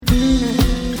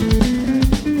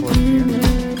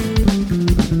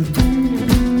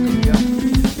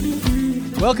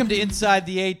Welcome to Inside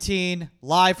the 18,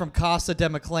 live from Casa de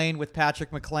McLean with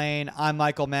Patrick McLean. I'm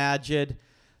Michael Magid.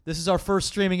 This is our first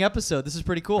streaming episode. This is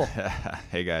pretty cool.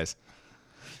 Hey, guys.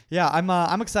 Yeah,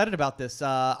 I'm excited about this.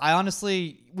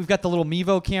 We've got the little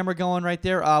Mevo camera going right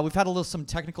there. We've had some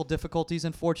technical difficulties,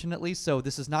 unfortunately, so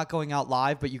this is not going out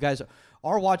live, but you guys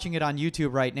are watching it on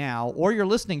YouTube right now, or you're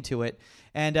listening to it.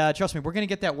 And trust me, we're going to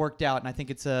get that worked out, and I think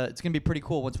it's going to be pretty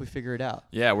cool once we figure it out.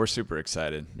 Yeah, we're super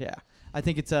excited. Yeah. I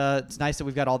think it's nice that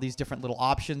we've got all these different little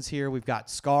options here. We've got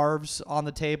scarves on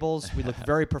the tables. We look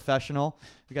very professional.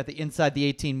 We got the Inside the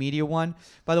 18 Media one.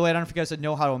 By the way, I don't know if you guys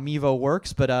know how a Mevo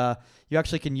works, but you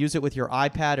actually can use it with your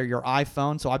iPad or your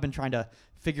iPhone. So I've been trying to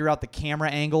figure out the camera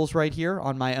angles right here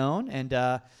on my own, and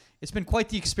it's been quite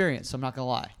the experience, so I'm not going to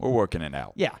lie. We're working it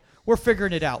out. Yeah, we're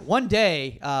figuring it out. One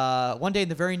day in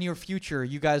the very near future,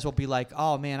 you guys will be like,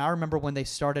 oh, man, I remember when they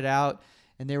started out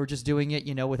and they were just doing it,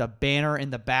 with a banner in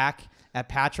the back at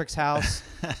Patrick's house,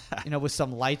 with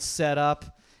some lights set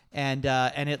up, and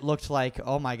it looked like,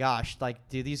 oh my gosh, like,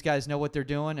 do these guys know what they're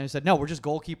doing? And I said, no, we're just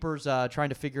goalkeepers trying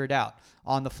to figure it out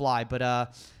on the fly. But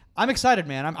I'm excited,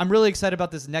 man. I'm really excited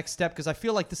about this next step because I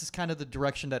feel like this is kind of the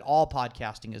direction that all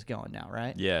podcasting is going now,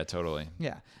 right? Yeah, totally.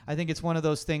 Yeah, I think it's one of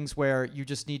those things where you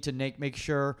just need to make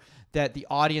sure that the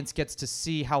audience gets to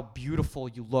see how beautiful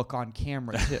you look on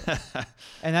camera too.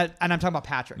 and I'm talking about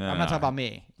Patrick. I'm not talking about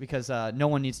me because no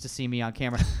one needs to see me on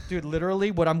camera. Dude,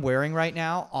 literally what I'm wearing right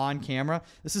now on camera,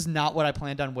 this is not what I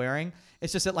planned on wearing.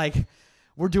 It's just that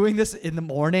we're doing this in the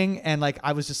morning, and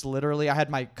I was just literally, I had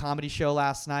my comedy show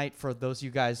last night. For those of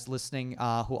you guys listening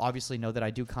who obviously know that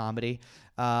I do comedy,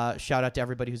 shout out to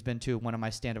everybody who's been to one of my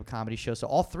stand-up comedy shows. So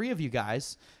all three of you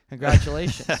guys,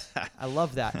 congratulations. I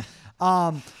love that.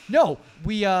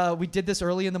 We did this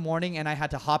early in the morning, and I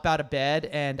had to hop out of bed,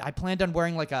 and I planned on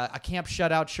wearing a Camp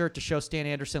Shutout shirt to show Stan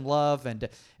Anderson love and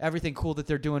everything cool that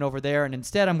they're doing over there. And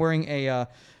instead, I'm wearing a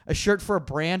shirt for a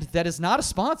brand that is not a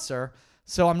sponsor.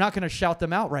 So I'm not going to shout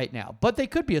them out right now, but they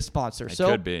could be a sponsor. It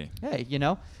could be. Hey, you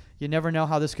never know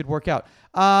how this could work out.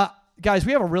 Guys,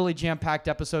 we have a really jam-packed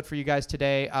episode for you guys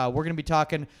today. We're going to be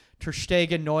talking Ter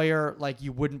Stegen, Neuer like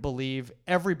you wouldn't believe.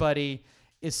 Everybody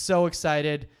is so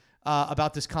excited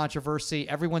about this controversy.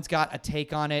 Everyone's got a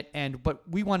take on it. And what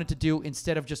we wanted to do,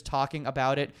 instead of just talking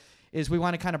about it, is we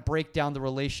want to kind of break down the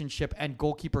relationship and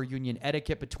goalkeeper union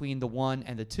etiquette between the one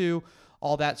and the two,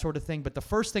 all that sort of thing. But the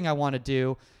first thing I want to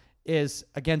do is,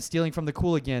 again, stealing from the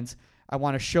Cooligans, I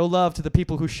want to show love to the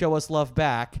people who show us love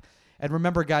back. And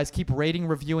remember, guys, keep rating,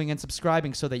 reviewing, and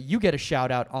subscribing so that you get a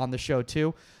shout-out on the show,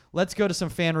 too. Let's go to some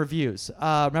fan reviews.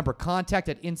 Remember, contact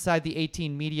at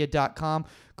InsideThe18Media.com.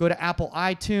 Go to Apple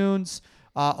iTunes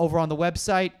over on the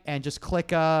website and just click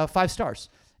 5 stars.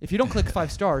 If you don't click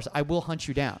 5 stars, I will hunt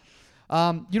you down.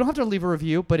 You don't have to leave a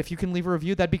review, but if you can leave a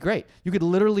review, that'd be great. You could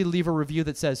literally leave a review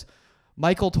that says,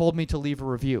 Michael told me to leave a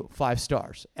review, 5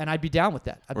 stars, and I'd be down with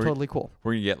that. I'm totally cool.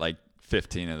 We're going to get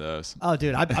 15 of those. Oh,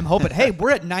 dude, I'm hoping. Hey,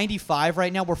 we're at 95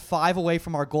 right now. We're 5 away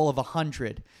from our goal of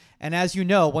 100. And as you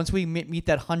know, once we meet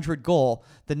that 100 goal,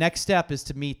 the next step is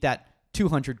to meet that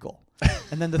 200 goal.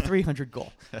 And then the 300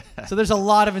 goal. So there's a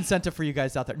lot of incentive for you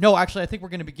guys out there. No, actually, I think we're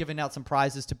going to be giving out some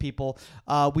prizes to people.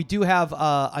 We do have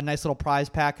a nice little prize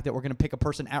pack that we're going to pick a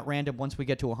person at random once we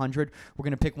get to 100. We're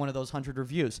going to pick one of those 100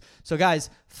 reviews. So, guys,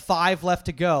 5 left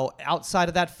to go. Outside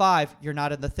of that 5, you're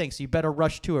not in the thing. So you better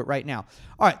rush to it right now.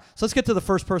 All right, so let's get to the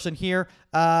first person here.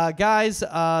 Guys,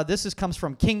 this comes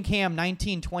from King Cam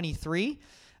 1923.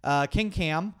 King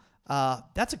Cam.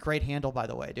 That's a great handle, by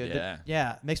the way, dude.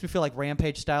 Yeah. It makes me feel like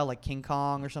Rampage style, like King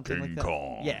Kong or something like that. King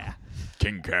Kong. Yeah.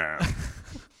 King Cam.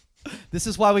 This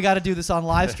is why we got to do this on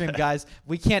live stream, guys.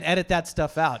 We can't edit that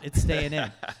stuff out. It's staying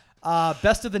in.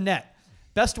 Best of the net.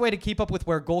 Best way to keep up with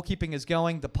where goalkeeping is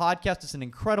going. The podcast is an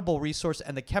incredible resource,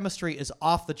 and the chemistry is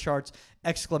off the charts! !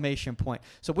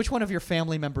 So which one of your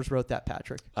family members wrote that,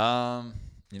 Patrick?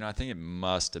 I think it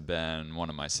must have been one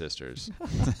of my sisters.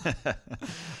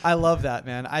 I love that,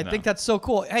 man. I think that's so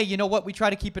cool. Hey, you know what? We try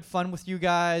to keep it fun with you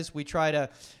guys. We try to,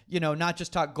 not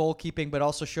just talk goalkeeping, but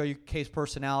also show you case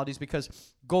personalities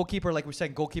because goalkeeper, like we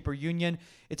said, goalkeeper union,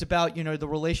 it's about, the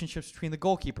relationships between the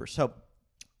goalkeepers. So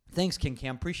thanks, King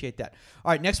Cam. Appreciate that.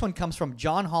 All right, next one comes from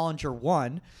John Hollinger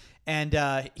 1,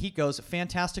 and he goes,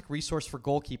 fantastic resource for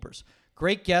goalkeepers.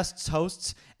 Great guests,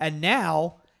 hosts, and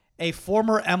now a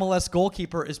former MLS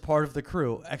goalkeeper is part of the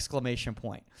crew! !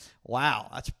 Wow,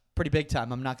 that's pretty big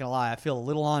time. I'm not going to lie. I feel a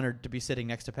little honored to be sitting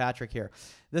next to Patrick here.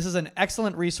 This is an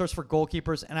excellent resource for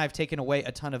goalkeepers, and I've taken away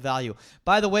a ton of value.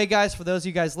 By the way, guys, for those of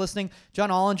you guys listening, John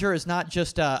Hollinger is not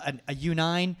just a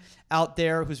U9 out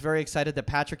there who's very excited that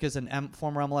Patrick is a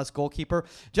former MLS goalkeeper.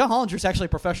 John Hollinger's actually a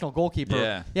professional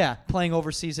goalkeeper. Yeah, playing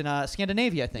overseas in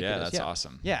Scandinavia, I think. Yeah, it is. that's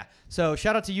awesome. Yeah, so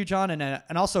shout out to you, John,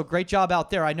 and also great job out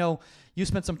there. I know you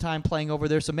spent some time playing over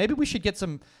there, so maybe we should get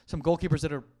some goalkeepers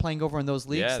that are playing over in those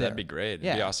leagues. Yeah, there. that'd be great.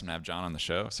 It'd be awesome to have John on the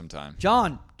show sometime.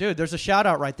 John, dude, there's a shout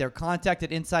out right there. Contact at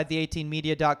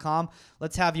InsideThe18Media.com.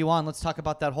 Let's have you on. Let's talk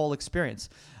about that whole experience.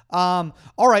 All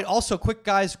right. Also,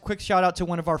 quick shout out to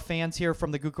one of our fans here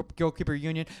from the Goalkeeper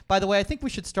Union. By the way, I think we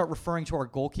should start referring to our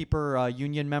goalkeeper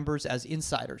union members as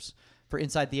insiders for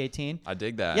Inside the 18. I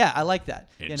dig that. Yeah, I like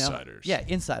that. Insiders. Yeah,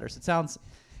 insiders. It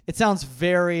sounds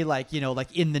very like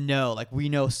in the know, like we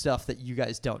know stuff that you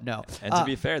guys don't know. And to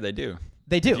be fair, they do.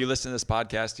 They do. If you listen to this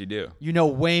podcast, you do. You know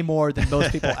way more than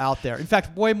most people out there. In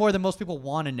fact, way more than most people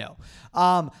want to know.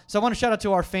 So I want to shout out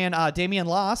to our fan, Damian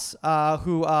Loss,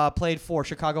 who played for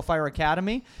Chicago Fire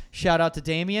Academy. Shout out to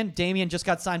Damian. Damian just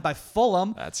got signed by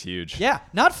Fulham. That's huge. Yeah,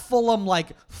 not Fulham like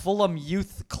Fulham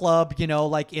Youth Club,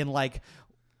 like in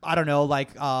I don't know,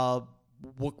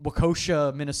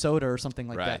 Waukesha, Minnesota or something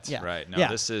like that. Yeah. Right. No, yeah.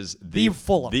 this is the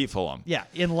Fulham. The Fulham. Yeah,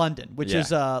 in London, which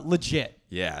is legit.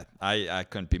 Yeah, I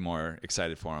couldn't be more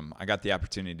excited for him. I got the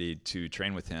opportunity to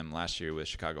train with him last year with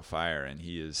Chicago Fire, and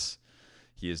he is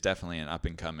definitely an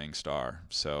up-and-coming star.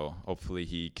 So hopefully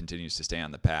he continues to stay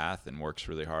on the path and works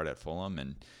really hard at Fulham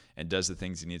and does the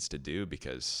things he needs to do,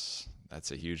 because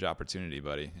that's a huge opportunity,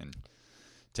 buddy. And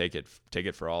take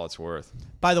it for all it's worth.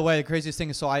 By the way, the craziest thing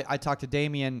is, so I talked to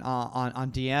Damien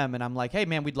on DM, and I'm like, hey,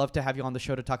 man, we'd love to have you on the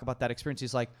show to talk about that experience.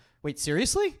 He's like, wait,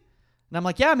 seriously? And I'm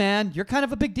like, yeah, man, you're kind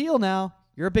of a big deal now.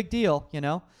 You're a big deal,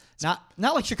 Not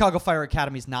like Chicago Fire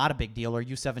Academy is not a big deal, or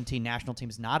U17 national team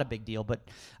is not a big deal, but,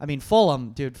 I mean,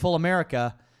 Fulham, dude, full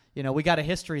America, we got a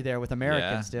history there with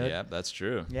Americans, dude. Yeah, that's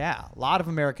true. Yeah, a lot of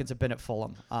Americans have been at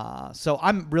Fulham. So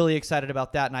I'm really excited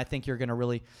about that, and I think you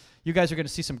guys are going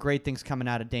to see some great things coming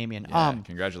out of Damien. Yeah,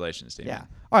 congratulations, Damien. Yeah.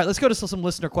 All right, let's go to some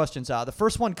listener questions. The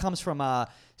first one comes from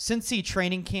Cincy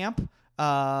Training Camp,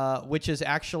 which is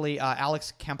actually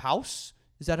Alex Kamphaus.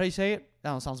 Is that how you say it?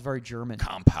 That sounds very German.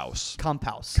 Kamphaus.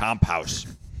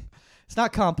 It's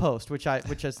not compost, which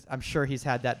I'm sure he's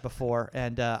had that before,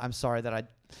 and I'm sorry that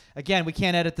again, we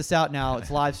can't edit this out now. It's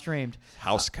live streamed.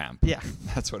 House camp. Yeah.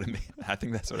 That's what it means. I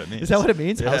think that's what it means. Is that what it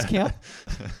means? Yeah. House camp?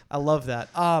 I love that.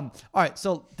 All right.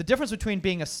 So the difference between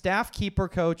being a staff keeper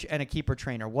coach and a keeper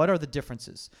trainer, what are the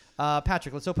differences?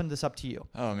 Patrick, let's open this up to you.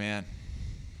 Oh, man.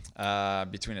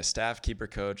 Between a staff keeper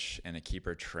coach and a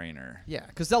keeper trainer. Yeah,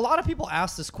 because a lot of people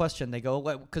ask this question. They go,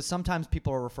 because sometimes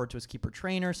people are referred to as keeper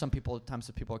trainer.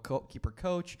 Sometimes people are keeper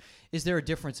coach. Is there a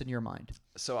difference in your mind?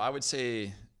 So I would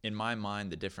say, in my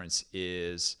mind, the difference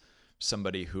is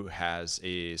somebody who has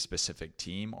a specific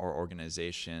team or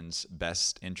organization's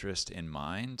best interest in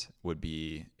mind would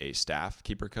be a staff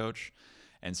keeper coach,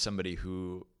 and somebody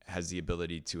who has the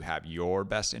ability to have your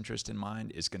best interest in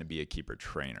mind is going to be a keeper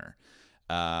trainer.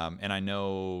 And I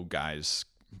know guys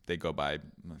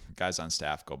on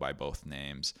staff go by both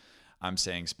names. I'm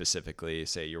saying specifically,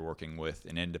 say you're working with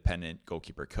an independent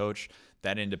goalkeeper coach.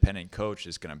 That independent coach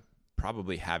is going to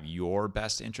probably have your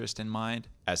best interest in mind,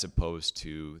 as opposed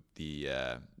to the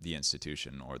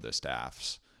institution or the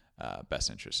staff's best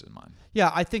interest in mind.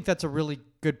 Yeah, I think that's a really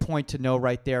good point to know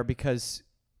right there, because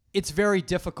it's very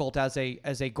difficult as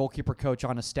a goalkeeper coach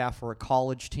on a staff for a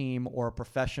college team or a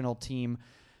professional team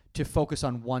to focus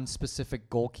on one specific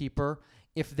goalkeeper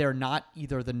if they're not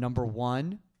either the number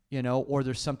one, or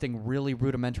there's something really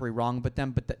rudimentary wrong with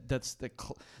them. But that's the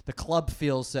club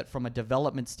feels that from a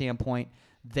development standpoint,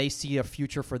 they see a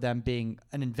future for them being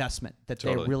an investment that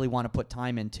Totally. they really want to put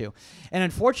time into. And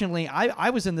unfortunately, I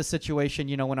was in this situation,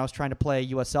 when I was trying to play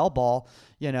USL ball,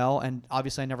 and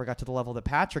obviously I never got to the level that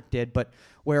Patrick did, but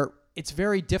where it's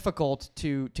very difficult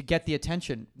to get the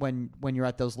attention when you're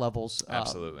at those levels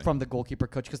from the goalkeeper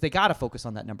coach, because they got to focus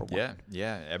on that number one.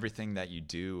 Yeah. Everything that you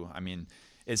do, I mean,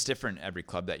 it's different every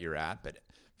club that you're at, but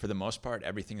for the most part,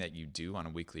 everything that you do on a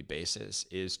weekly basis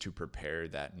is to prepare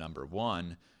that number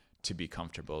one to be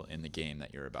comfortable in the game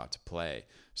that you're about to play.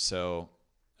 So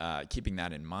keeping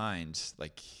that in mind,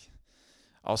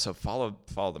 also follow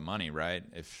the money, right?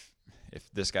 If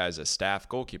this guy's a staff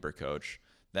goalkeeper coach,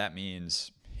 that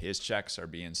means his checks are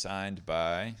being signed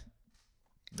by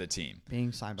the team.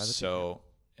 Being signed by the team. So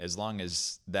as long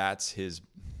as that's his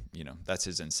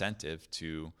incentive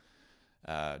to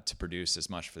produce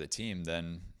as much for the team,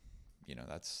 then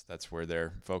that's where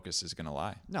their focus is going to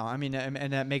lie. No, I mean,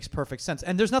 and that makes perfect sense.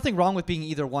 And there's nothing wrong with being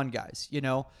either one, guys.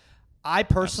 I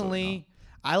personally,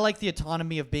 I like the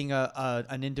autonomy of being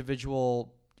an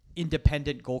individual,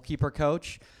 independent goalkeeper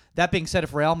coach. That being said,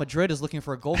 if Real Madrid is looking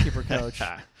for a goalkeeper coach,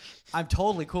 I'm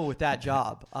totally cool with that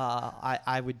job.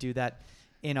 I would do that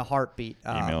in a heartbeat.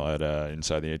 Email at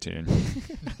Inside the 18.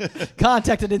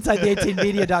 Contact at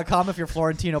InsideThe18media.com if you're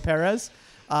Florentino Perez.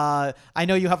 I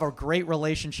know you have a great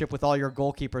relationship with all your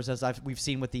goalkeepers, as we've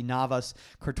seen with the Navas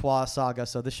Courtois saga.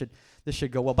 So this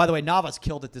should go well. By the way, Navas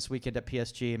killed it this weekend at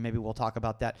PSG, and maybe we'll talk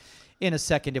about that in a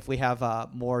second if we have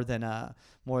more than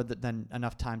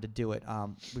enough time to do it.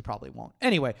 We probably won't.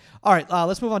 Anyway, all right.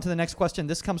 Let's move on to the next question.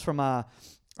 This comes from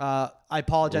I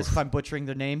apologize if I'm butchering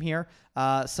the name here.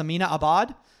 Samina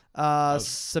Abad.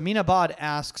 Samina Abad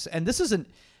asks, and this is an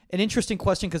interesting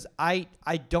question because I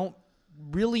don't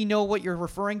really know what you're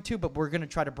referring to, but we're going to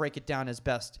try to break it down as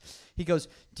best. He goes,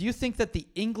 do you think that the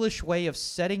English way of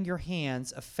setting your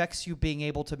hands affects you being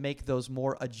able to make those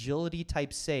more agility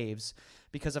type saves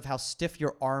because of how stiff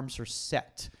your arms are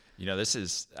set? This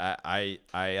is I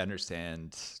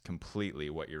understand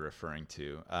completely what you're referring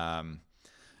to.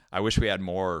 I wish we had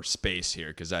more space here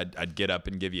because I'd get up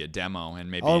and give you a demo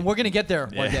and maybe. Oh, and we're gonna get there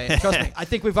one day. Trust me. I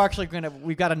think we've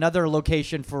got another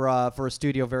location for a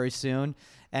studio very soon,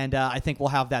 and I think we'll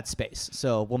have that space.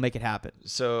 So we'll make it happen.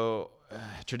 So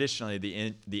traditionally,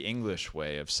 the English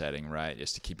way of setting, right,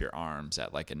 is to keep your arms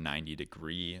at like a 90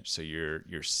 degree. So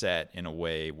you're set in a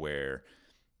way where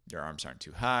your arms aren't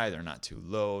too high, they're not too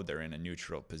low, they're in a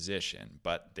neutral position,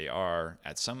 but they are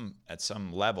at some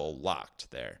level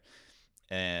locked there.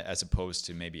 As opposed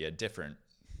to maybe a different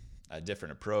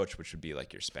approach, which would be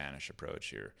like your Spanish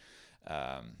approach, your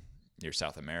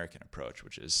South American approach,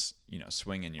 which is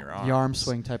swinging your arms, the arm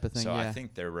swing type of thing. So yeah. I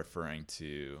think they're referring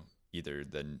to either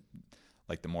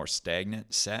the more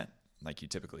stagnant set, like you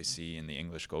typically see in the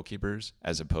English goalkeepers,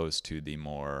 as opposed to the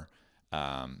more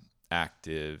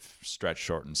active stretch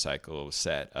shortened cycle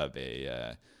set of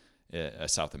a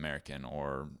South American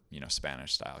or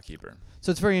Spanish style keeper. So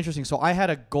it's very interesting. So I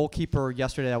had a goalkeeper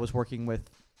yesterday I was working with.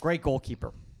 Great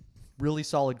goalkeeper, really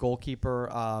solid goalkeeper.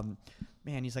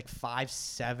 Man, he's like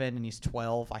 5'7" and he's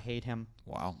 12. I hate him.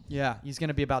 Wow. Yeah, he's going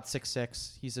to be about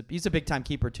 6'6". He's a big time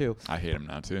keeper too. I hate him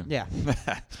now too. Yeah, he's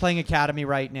playing academy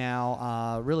right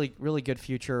now. Really good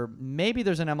future. Maybe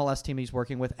there's an MLS team he's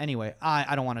working with. Anyway,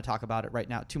 I don't want to talk about it right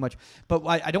now too much. But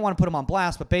I don't want to put him on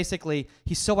blast. But basically,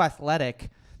 he's so athletic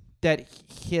that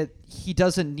he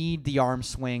doesn't need the arm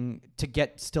swing to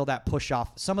get still that push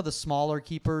off. Some of the smaller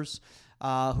keepers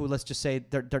who, let's just say,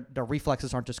 their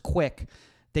reflexes aren't just quick,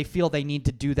 they feel they need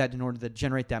to do that in order to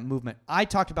generate that movement. I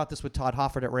talked about this with Todd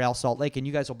Hofford at Real Salt Lake, and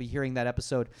you guys will be hearing that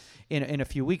episode in a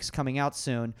few weeks coming out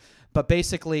soon. But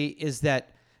basically is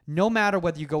that no matter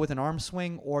whether you go with an arm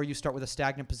swing or you start with a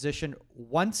stagnant position,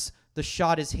 once the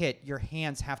shot is hit, your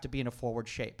hands have to be in a forward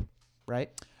shape,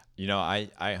 right? I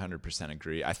 100%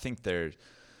 agree. I think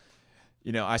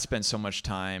I spent so much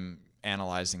time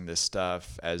analyzing this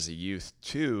stuff as a youth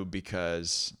too,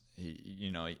 because,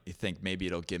 you think maybe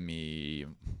it'll give me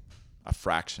a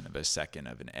fraction of a second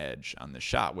of an edge on the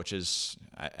shot, which is,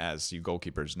 as you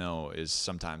goalkeepers know, is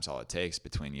sometimes all it takes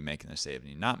between you making the save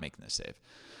and you not making the save.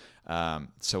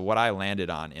 So what I landed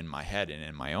on in my head and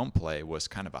in my own play was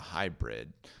kind of a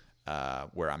hybrid,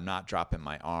 where I'm not dropping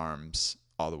my arms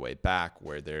all the way back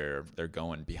where they're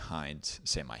going behind,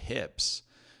 say, my hips,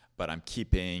 but I'm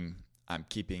keeping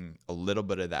a little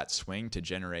bit of that swing to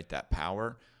generate that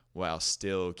power while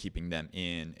still keeping them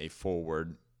in a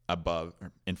forward above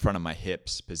in front of my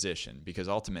hips position, because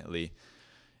ultimately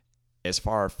as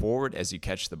far forward as you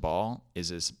catch the ball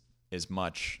is as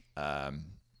much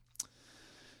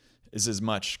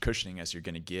cushioning as you're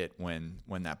going to get when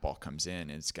that ball comes in,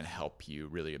 and it's going to help you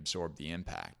really absorb the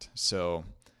impact. So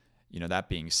that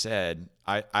being said,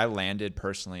 I landed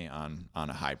personally on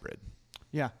a hybrid.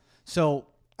 Yeah. So,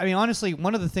 I mean, honestly,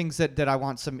 one of the things that I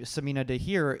want Samina to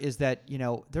hear is that,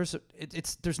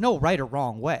 there's no right or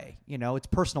wrong way. It's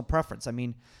personal preference. I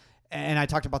mean, and I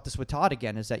talked about this with Todd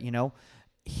again, is that,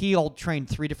 he'll train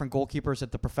 3 different goalkeepers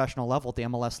at the professional level, at the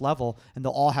MLS level, and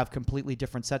they'll all have completely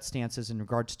different set stances in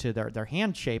regards to their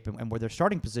hand shape and where their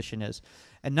starting position is.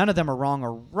 And none of them are wrong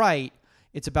or right.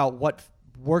 It's about what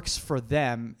works for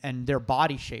them and their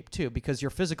body shape too, because your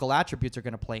physical attributes are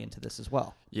going to play into this as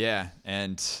well. Yeah,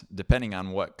 and depending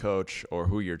on what coach or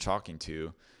who you're talking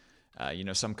to,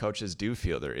 some coaches do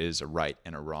feel there is a right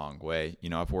and a wrong way.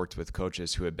 I've worked with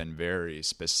coaches who have been very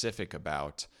specific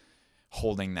about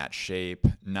holding that shape,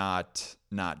 not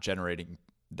generating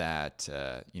that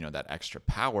that extra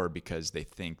power, because they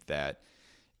think that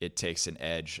it takes an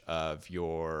edge of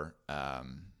your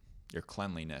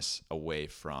cleanliness away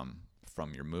from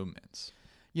your movements.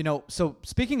 So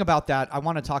speaking about that, I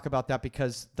want to talk about that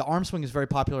because the arm swing is very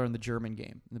popular in the German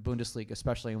game, in the Bundesliga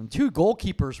especially. And two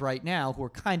goalkeepers right now who are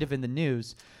kind of in the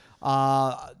news.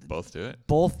 Both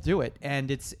do it. And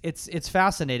it's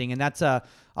fascinating. And that's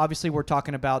obviously we're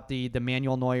talking about the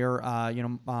Manuel Neuer,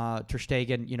 Ter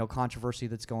Stegen, controversy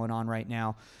that's going on right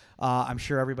now. I'm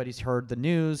sure everybody's heard the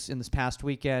news in this past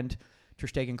weekend. Ter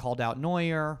Stegen called out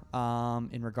Neuer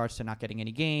in regards to not getting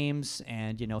any games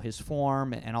and, his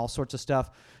form and all sorts of stuff.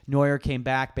 Neuer came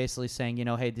back basically saying,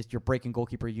 hey, you're breaking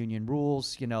goalkeeper union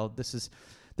rules.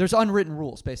 There's unwritten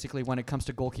rules basically when it comes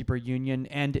to goalkeeper union.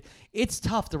 And it's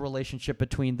tough, the relationship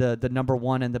between the number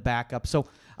one and the backup. So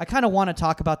I kind of want to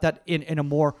talk about that in a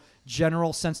more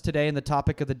general sense today in the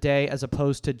topic of the day as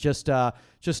opposed to just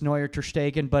Neuer, Ter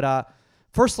Stegen. But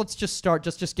first, let's just start.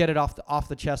 Just get it off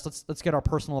the chest. Let's get our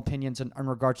personal opinions in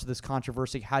regards to this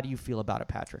controversy. How do you feel about it,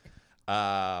 Patrick?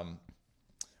 Why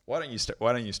don't you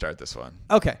start this one?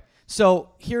 Okay. So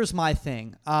here's my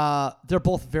thing. They're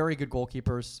both very good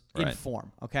goalkeepers in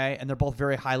form. Okay, and they're both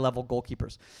very high level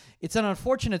goalkeepers. It's an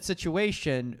unfortunate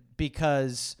situation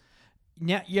because.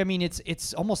 Yeah, I mean,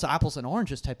 it's almost apples and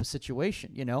oranges type of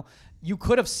situation, You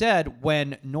could have said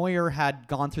when Neuer had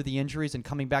gone through the injuries and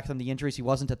coming back from the injuries, he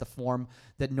wasn't at the form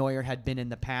that Neuer had been in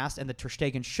the past and that Ter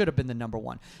Stegen should have been the number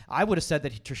one. I would have said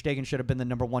that Ter Stegen should have been the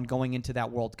number one going into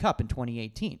that World Cup in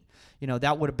 2018.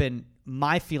 That would have been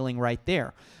my feeling right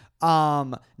there.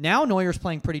 Now Neuer's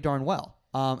playing pretty darn well.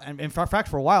 And in fact,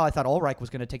 for a while, I thought Ulreich was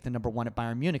going to take the number one at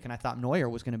Bayern Munich, and I thought Neuer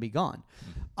was going to be gone.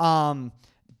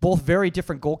 Both very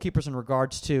different goalkeepers in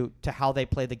regards to how they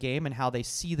play the game and how they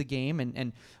see the game.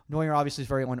 And Neuer obviously is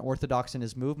very unorthodox in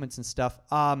his movements and stuff.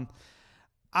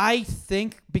 I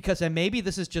think and maybe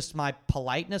this is just my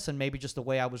politeness and maybe just the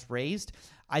way I was raised,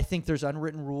 I think there's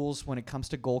unwritten rules when it comes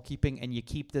to goalkeeping, and you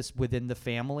keep this within the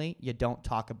family. You don't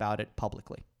talk about it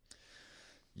publicly.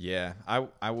 Yeah,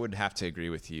 I would have to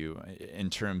agree with you in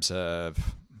terms of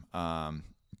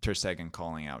Ter Stegen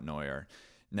calling out Neuer.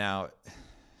 Now,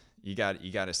 you got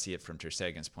to see it from Ter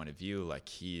Stegen's point of view. Like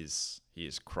he is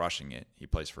crushing it. He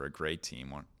plays for a great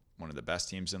team, one of the best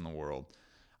teams in the world.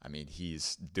 I mean,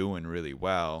 he's doing really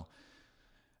well.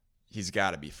 He's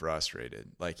got to be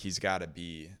frustrated. Like he's got to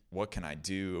be, what can I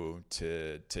do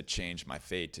to change my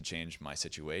fate, to change my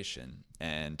situation?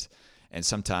 And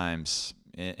sometimes,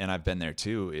 and I've been there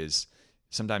too, is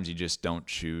sometimes you just don't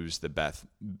choose the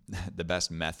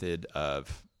best method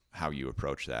of how you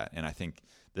approach that. And I think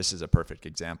this is a perfect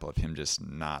example of him just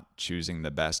not choosing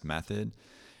the best method.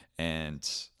 And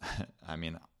I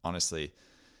mean, honestly,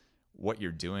 what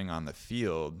you're doing on the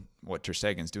field, what Ter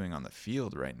Stegen's doing on the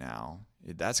field right now,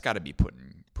 that's got to be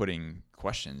putting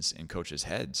questions in coaches'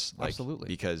 heads. Absolutely.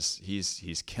 Because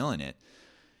he's killing it.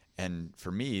 And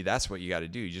for me, that's what you got to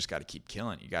do. You just got to keep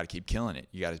killing it. You got to keep killing it.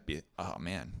 You got to be, oh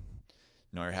man,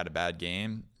 Neuer had a bad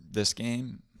game this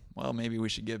game. Well, maybe we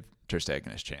should give Ter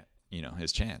Stegen his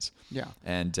chance. Yeah.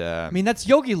 And I mean, that's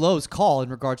Jogi Löw's call in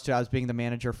regards to as being the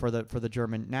manager for the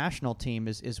German national team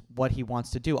is what he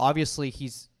wants to do. Obviously,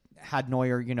 he's had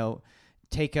Neuer,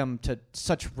 take him to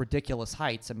such ridiculous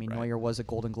heights. I mean, Right. Neuer was a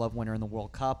Golden Glove winner in the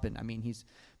World Cup, and I mean, he's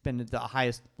been at the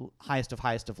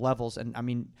highest of levels. And I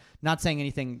mean, not saying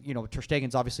anything, Ter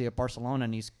Stegen's obviously at Barcelona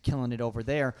and he's killing it over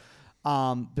there.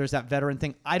 There's that veteran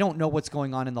thing. I don't know what's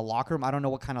going on in the locker room. I don't know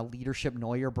what kind of leadership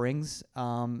Neuer brings.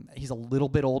 He's a little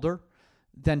bit older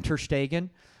than Ter Stegen.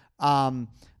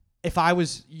 If I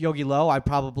was Jogi Löw, I'd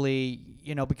probably,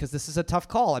 because this is a tough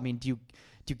call. I mean, do you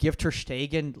give Ter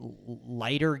Stegen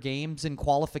lighter games in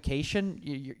qualification,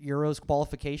 Euros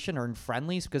qualification, or in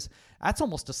friendlies? Because that's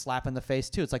almost a slap in the face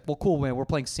too. It's like, well, cool, man, we're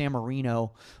playing San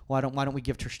Marino. Why don't we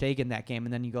give Ter Stegen that game?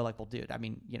 And then you go like, well, dude, I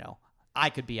mean, I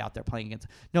could be out there playing against,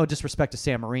 no disrespect to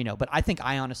San Marino, but I think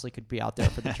I honestly could be out there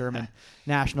for the German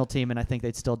national team, and I think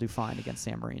they'd still do fine against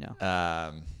San Marino.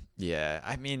 Yeah,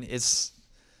 I mean,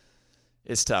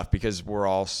 it's tough because we're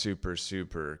all super,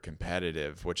 super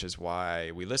competitive, which is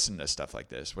why we listen to stuff like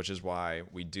this, which is why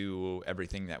we do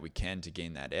everything that we can to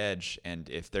gain that edge. And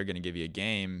if they're going to give you a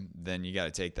game, then you got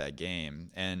to take that game.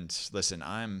 And listen,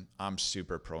 I'm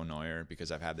super pro Neuer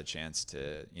because I've had the chance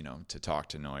to talk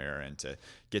to Neuer and to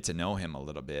get to know him a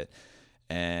little bit.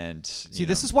 And see,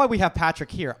 this is why we have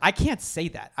Patrick here. I can't say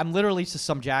that. I'm literally just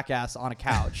some jackass on a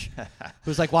couch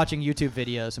who's like watching YouTube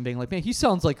videos and being like, man, he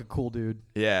sounds like a cool dude.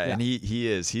 Yeah. And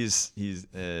he is. He's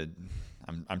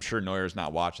I'm sure Neuer's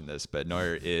not watching this, but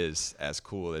Neuer is as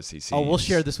cool as he seems. Oh, we'll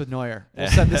share this with Neuer. We'll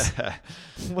send this.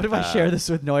 What if I share this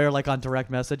with Neuer like on direct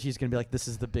message? He's gonna be like, this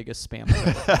is the biggest spam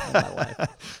I've ever in my life.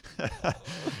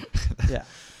 Yeah.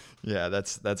 Yeah,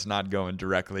 that's not going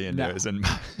directly into his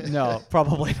inbox. No,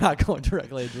 probably not going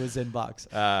directly into his inbox.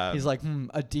 He's like,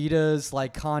 Adidas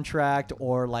like contract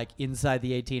or like Inside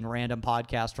the 18 random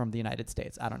podcast from the United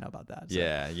States. I don't know about that. So.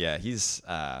 Yeah. He's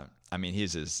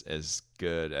he's as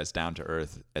good, as down to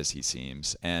earth as he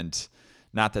seems, and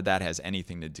not that has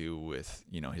anything to do with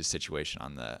his situation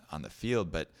on the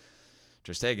field, but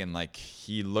Ter Stegen, like,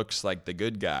 he looks like the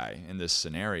good guy in this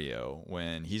scenario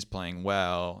when he's playing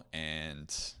well and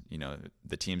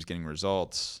the team's getting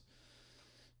results.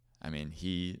 I mean,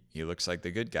 he looks like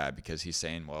the good guy because he's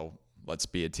saying, well, let's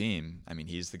be a team. I mean,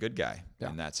 he's the good guy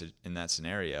in that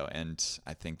scenario, and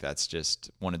I think that's just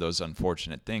one of those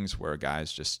unfortunate things where a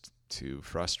guy's just too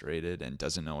frustrated and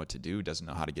doesn't know what to do, doesn't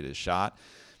know how to get his shot.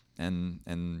 And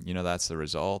that's the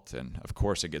result, and of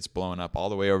course it gets blown up all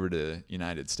the way over to the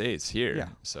United States here. Yeah.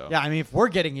 So I mean, if we're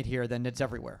getting it here, then it's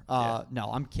everywhere. No,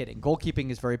 I'm kidding.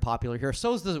 Goalkeeping is very popular here.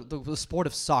 So is the sport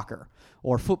of soccer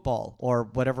or football or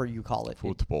whatever you call it.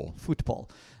 Football.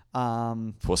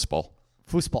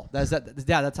 Fußball.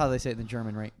 That's how they say it in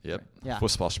German, right? Yep. Yeah.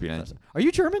 Fußballspielen. Are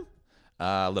you German?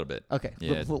 A little bit. Okay.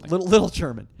 Yeah, little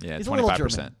German. Yeah, he's 25%. A little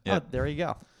German. Yeah. Oh, there you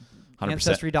go. 100%.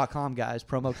 Ancestry.com, guys.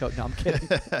 Promo code. No, I'm kidding.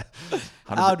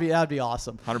 That'd be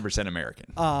awesome. 100% American.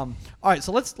 All right,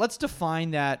 so let's define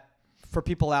that for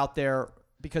people out there,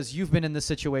 because you've been in this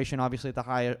situation, obviously at the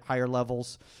higher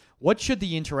levels. What should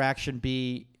the interaction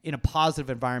be in a positive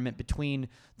environment between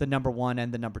the number one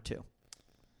and the number two?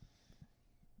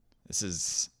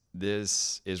 This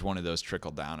is one of those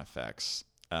trickle down effects,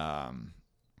 and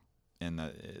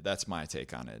that's my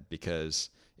take on it. Because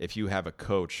if you have a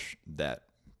coach that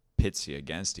pits you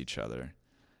against each other,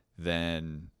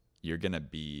 then you're going to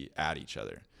be at each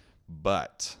other.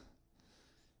 But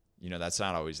that's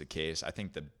not always the case. I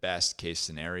think the best case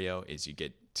scenario is you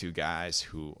get two guys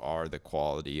who are the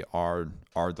quality, are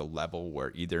the level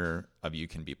where either of you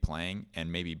can be playing,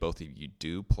 and maybe both of you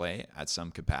do play at some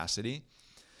capacity,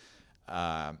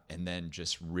 and then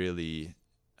just really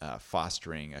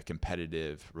fostering a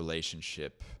competitive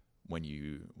relationship when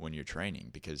you're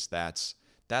training, because that's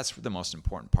the most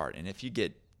important part. And if you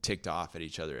get ticked off at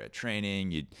each other at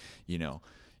training,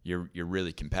 you're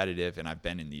really competitive. And I've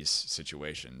been in these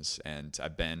situations, and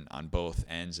I've been on both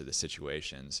ends of the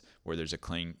situations where there's a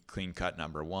clean cut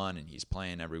number one and he's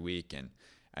playing every week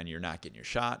and you're not getting your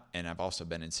shot. And I've also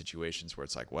been in situations where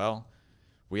it's like, well,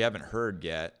 we haven't heard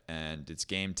yet and it's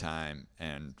game time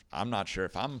and I'm not sure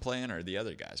if I'm playing or the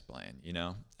other guy's playing,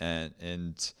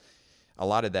 and a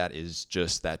lot of that is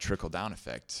just that trickle-down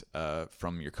effect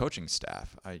from your coaching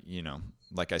staff.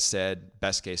 Like I said,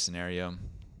 best case scenario,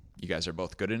 you guys are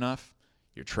both good enough,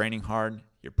 you're training hard,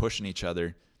 you're pushing each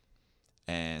other,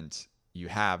 and you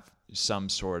have some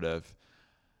sort of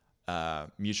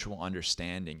mutual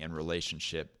understanding and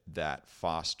relationship that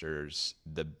fosters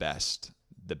the best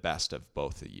of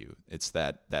both of you. It's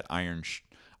that iron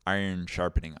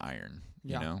sharpening iron,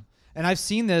 you know? And I've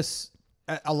seen this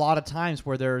a lot of times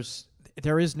where there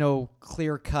is no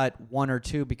clear-cut one or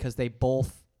two because they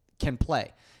both can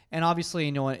play. And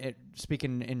obviously,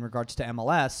 speaking in regards to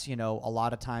MLS, a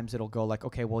lot of times it'll go like,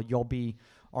 okay, well, you'll be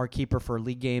our keeper for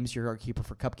league games, you're our keeper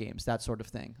for cup games, that sort of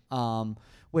thing.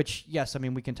 Which, yes, I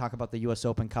mean, we can talk about the U.S.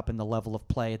 Open Cup and the level of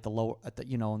play in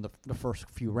the first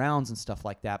few rounds and stuff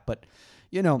like that. But,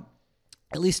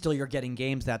 at least still you're getting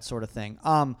games, that sort of thing.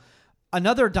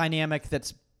 Another dynamic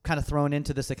that's kind of thrown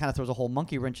into this that kind of throws a whole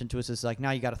monkey wrench into us is like,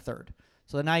 now you got a third.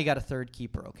 So now you got a third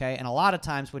keeper, okay? And a lot of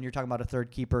times when you're talking about a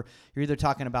third keeper, you're either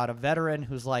talking about a veteran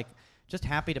who's like just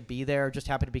happy to be there, just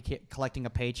happy to be collecting a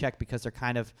paycheck because they're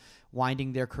kind of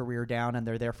winding their career down and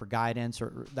they're there for guidance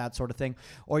or that sort of thing.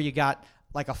 Or you got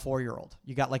like a 4-year-old.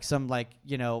 You got like some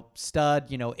stud,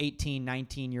 18,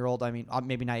 19-year-old. I mean,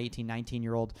 maybe not 18,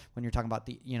 19-year-old when you're talking about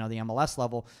the MLS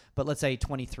level, but let's say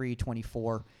 23,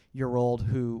 24-year-old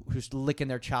who's licking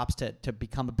their chops to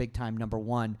become a big-time number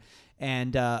one.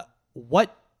 And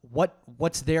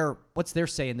what's their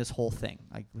say in this whole thing?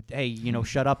 Like, hey,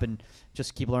 shut up and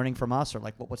just keep learning from us, or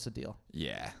like what's the deal?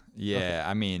 Yeah. Okay.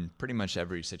 I mean, pretty much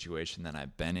every situation that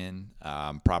I've been in,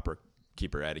 proper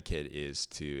keeper etiquette is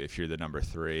to, if you're the number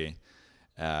 3,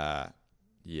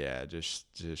 just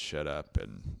shut up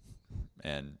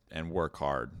and work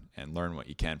hard and learn what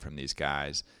you can from these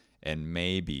guys, and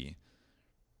maybe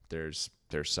there's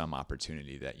some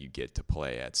opportunity that you get to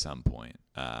play at some point.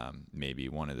 Maybe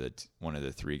one of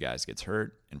the 3 guys gets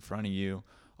hurt in front of you.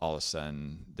 All of a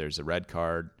sudden, there's a red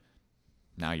card.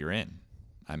 Now you're in.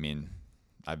 I mean,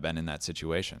 I've been in that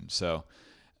situation. So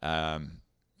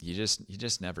you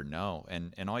just never know.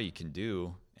 And all you can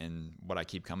do, and what I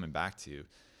keep coming back to,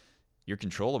 your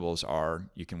controllables are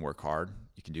you can work hard,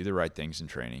 you can do the right things in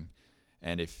training.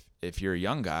 And if you're a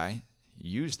young guy,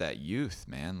 use that youth,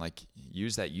 man. Like,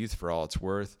 use that youth for all it's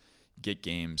worth. Get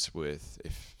games with,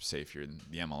 if you're in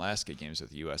the MLS, get games with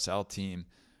the USL team.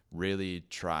 Really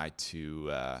try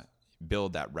to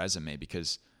build that resume,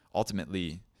 because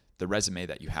ultimately the resume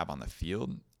that you have on the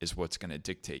field is what's going to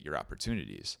dictate your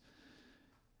opportunities.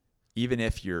 Even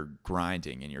if you're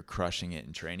grinding and you're crushing it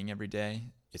in training every day,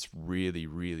 it's really,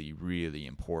 really, really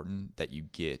important that you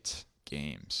get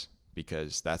games,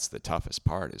 because that's the toughest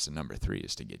part, is the number 3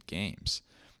 is to get games.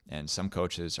 And some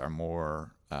coaches are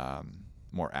more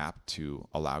apt to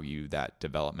allow you that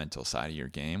developmental side of your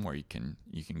game where you can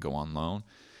go on loan.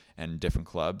 And different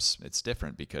clubs, it's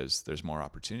different because there's more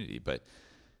opportunity. But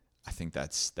I think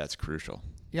that's crucial.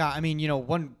 Yeah, I mean,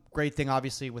 one great thing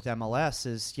obviously with MLS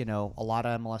is, a lot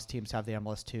of MLS teams have the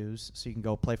MLS 2s, so you can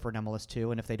go play for an MLS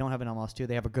 2. And if they don't have an MLS 2,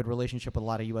 they have a good relationship with a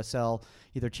lot of USL,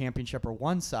 either championship or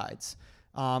 1 sides.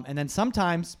 And then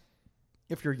sometimes,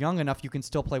 if you're young enough, you can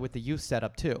still play with the youth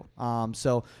setup too.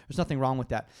 So there's nothing wrong with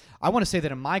that. I want to say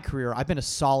that in my career, I've been a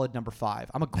solid number 5.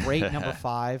 I'm a great number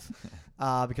 5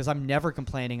 because I'm never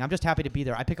complaining. I'm just happy to be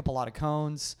there. I pick up a lot of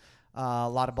cones, a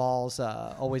lot of balls,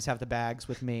 always have the bags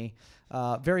with me.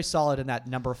 Very solid in that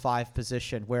number 5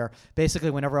 position, where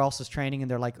basically whenever else is training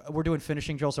and they're like, we're doing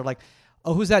finishing drills, they're like,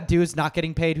 oh, who's that dude who's not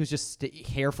getting paid, who's just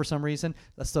here for some reason?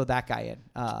 Let's throw that guy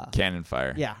in. Cannon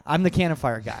fire. Yeah, I'm the cannon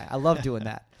fire guy. I love doing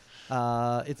that.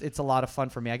 It's a lot of fun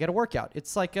for me. I get a workout.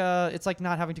 It's like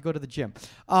not having to go to the gym.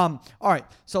 All right,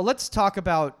 so let's talk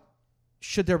about,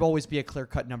 should there always be a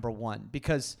clear-cut number 1?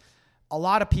 Because a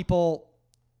lot of people,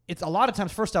 it's a lot of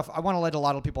times, first off, I want to let a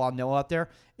lot of people know out there,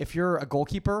 if you're a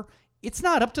goalkeeper, it's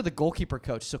not up to the goalkeeper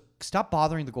coach. So stop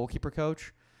bothering the goalkeeper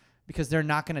coach, because they're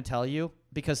not going to tell you,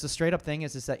 because the straight up thing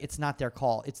is that it's not their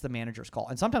call. It's the manager's call.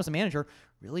 And sometimes the manager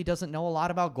really doesn't know a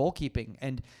lot about goalkeeping,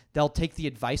 and they'll take the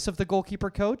advice of the goalkeeper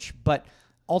coach, but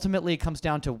ultimately it comes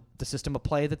down to the system of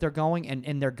play that they're going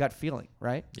and their gut feeling,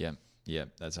 right? Yeah,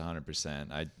 that's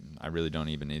 100%. I really don't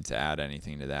even need to add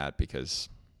anything to that, because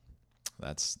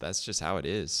that's just how it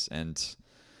is. And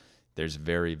there's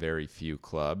very, very few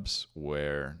clubs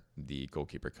where the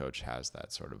goalkeeper coach has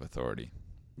that sort of authority.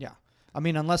 Yeah. I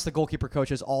mean, unless the goalkeeper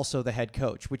coach is also the head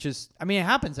coach, which is, I mean, it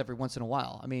happens every once in a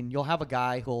while. I mean, you'll have a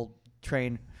guy who'll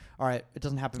train. All right, it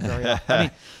doesn't happen very often. I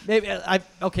mean,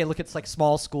 maybe look, it's like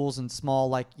small schools and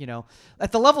small, at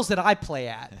the levels that I play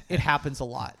at, it happens a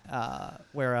lot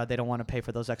where they don't want to pay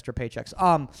for those extra paychecks.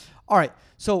 All right,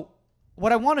 so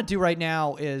what I want to do right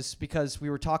now is, because we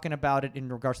were talking about it in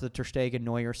regards to the Ter Stegen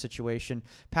Neuer situation.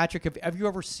 Patrick, have you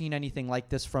ever seen anything like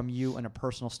this from you in a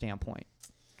personal standpoint?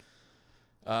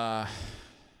 Guys,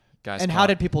 and how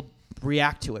did people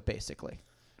react to it, basically?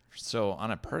 So on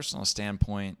a personal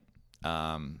standpoint,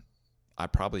 I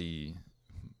probably,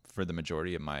 for the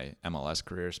majority of my MLS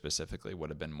career specifically, would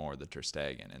have been more the Ter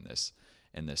Stegen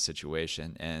in this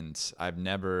situation. And I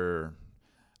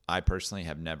personally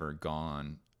have never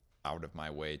gone out of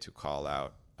my way to call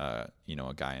out, a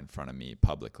guy in front of me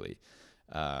publicly.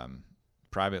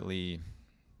 Privately,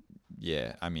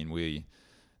 yeah, I mean,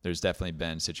 there's definitely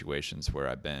been situations where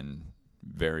I've been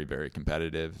very, very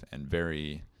competitive and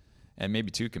maybe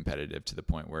too competitive, to the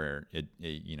point where it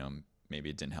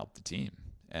maybe it didn't help the team.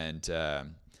 And so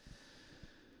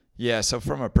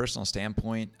from a personal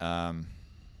standpoint, I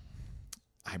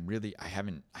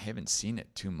haven't seen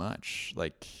it too much.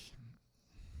 Like,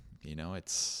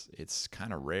 it's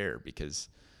kind of rare, because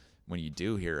when you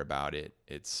do hear about it,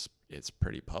 it's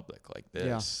pretty public like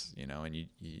this, and you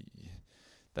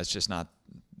that's just not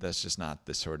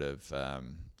the sort of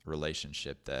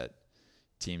relationship that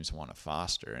teams want to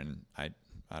foster. And I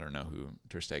don't know who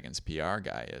Ter Stegen's PR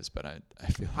guy is, but I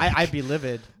feel like I'd be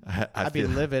livid. I'd be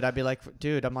livid. I'd be like,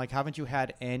 dude, haven't you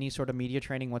had any sort of media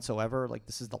training whatsoever? Like,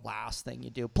 this is the last thing you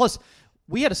do. Plus,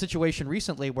 we had a situation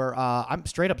recently where I'm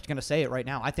straight up going to say it right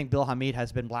now. I think Bill Hamid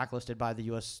has been blacklisted by the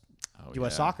U.S.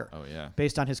 Soccer. Oh, yeah.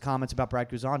 Based on his comments about Brad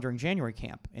Guzan during January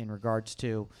camp in regards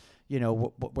to,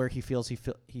 where he feels he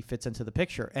fits into the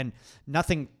picture. And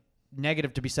nothing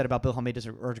negative to be said about Bill Hamid as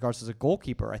regards to a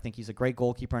goalkeeper. I think he's a great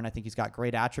goalkeeper, and I think he's got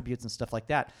great attributes and stuff like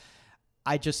that.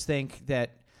 I just think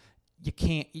that you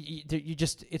can't,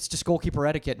 it's just goalkeeper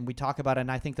etiquette, and we talk about it,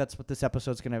 and I think that's what this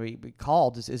episode's going to be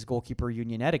called, is goalkeeper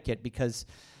union etiquette, because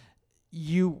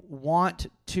you want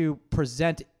to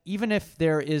present, even if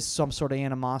there is some sort of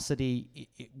animosity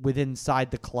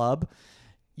inside the club,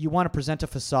 you want to present a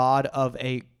facade of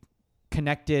a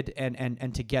connected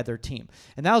and together team.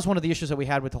 And that was one of the issues that we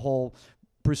had with the whole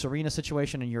Bruce Arena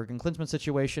situation and Jurgen Klinsmann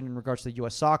situation in regards to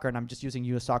U.S. soccer, and I'm just using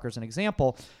U.S. soccer as an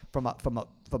example from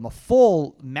a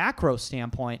full macro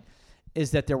standpoint,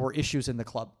 is that there were issues in the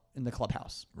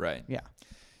clubhouse. Right. Yeah.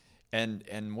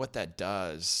 And what that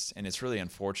does, and it's really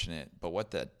unfortunate, but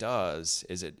what that does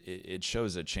is it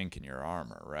shows a chink in your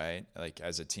armor, right? Like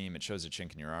as a team, it shows a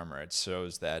chink in your armor. It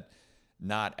shows that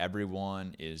not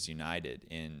everyone is united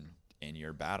in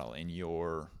your battle, in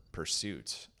your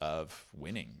pursuit of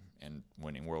winning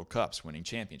World Cups, winning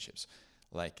championships.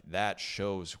 Like that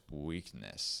shows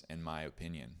weakness, in my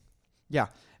opinion. Yeah.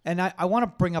 And I want to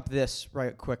bring up this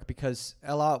right quick because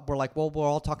we're like, well, we're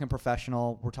all talking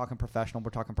professional. We're talking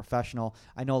professional.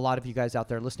 I know a lot of you guys out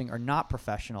there listening are not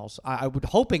professionals. I would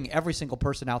hoping every single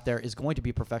person out there is going to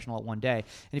be professional at one day.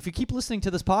 And if you keep listening to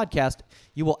this podcast,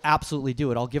 you will absolutely do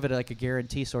it. I'll give it like a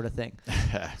guarantee sort of thing.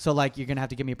 So like you're going to have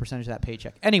to give me a percentage of that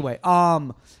paycheck. Anyway,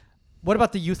 what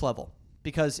about the youth level?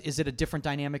 Because is it a different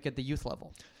dynamic at the youth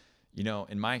level? You know,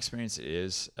 in my experience, it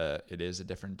is a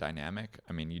different dynamic.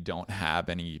 I mean, you don't have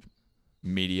any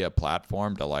media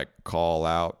platform to like call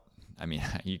out. I mean,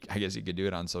 I guess you could do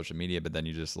it on social media, but then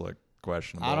you just look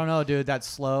questionable. I don't know, dude. That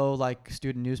slow like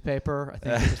student newspaper, I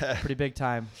think it was pretty big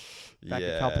time back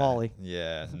at Cal Poly.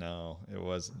 Yeah, no, it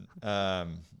wasn't.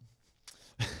 I'm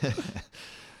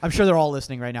sure they're all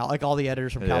listening right now. Like all the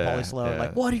editors from Cal Poly Slow,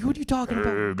 like, what are you talking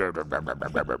about?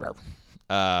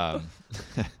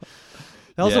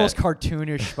 That was the most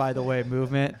cartoonish, by the way,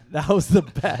 movement. That was the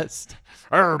best.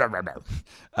 No,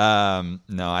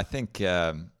 I think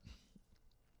the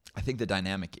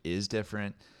dynamic is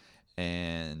different,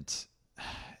 and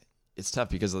it's tough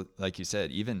because, like you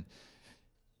said, even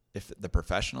if the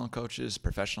professional coaches,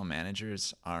 professional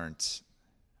managers aren't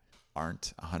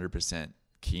 100%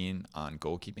 keen on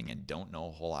goalkeeping and don't know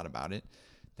a whole lot about it,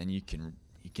 then you can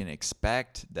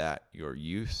expect that your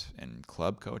youth and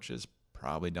club coaches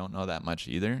probably don't know that much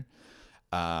either.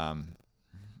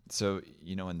 So,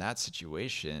 you know, in that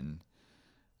situation,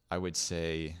 I would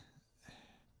say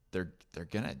they're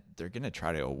gonna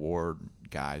try to award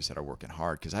guys that are working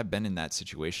hard, because I've been in that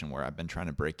situation where I've been trying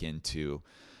to break into,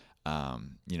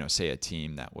 you know, say a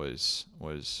team that was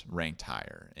ranked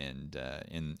higher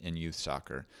in youth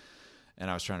soccer, and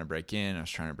I was trying to break in,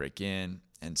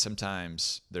 and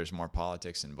sometimes there's more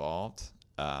politics involved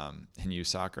in youth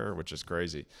soccer, which is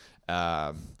crazy.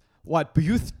 What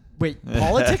youth? Wait,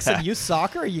 politics and youth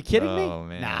soccer? Are you kidding me? Oh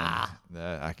man, nah.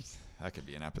 That could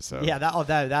be an episode. Yeah,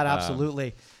 that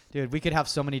absolutely, dude. We could have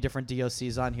so many different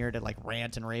DOCs on here to like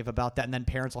rant and rave about that, and then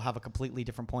parents will have a completely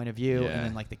different point of view, and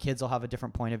then like the kids will have a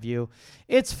different point of view.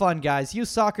 It's fun, guys. Youth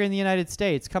soccer in the United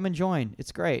States. Come and join.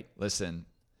 It's great. Listen,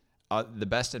 the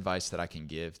best advice that I can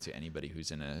give to anybody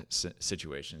who's in a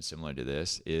situation similar to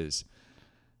this is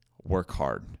work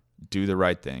hard. Do the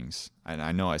right things. And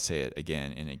I know I say it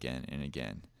again and again and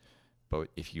again, but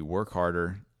if you work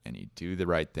harder and you do the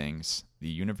right things, the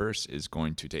universe is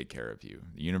going to take care of you.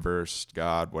 The universe,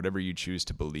 God, whatever you choose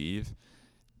to believe,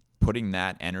 putting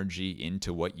that energy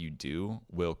into what you do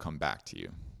will come back to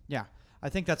you. Yeah, I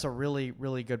think that's a really,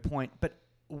 really good point. But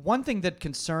one thing that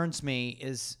concerns me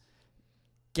is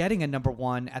getting a number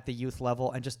one at the youth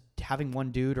level and just having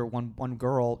one dude or one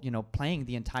girl, you know, playing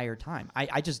the entire time.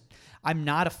 I'm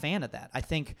not a fan of that. I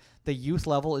think the youth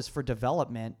level is for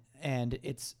development, and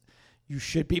you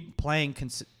should be playing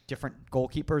different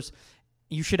goalkeepers.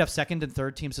 You should have second and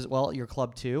third teams as well at your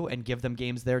club too, and give them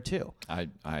games there too. I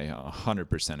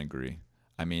 100% agree.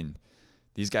 I mean,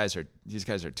 these guys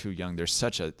are too young. There's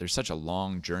such a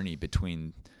long journey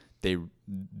between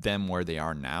them where they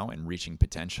are now and reaching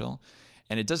potential.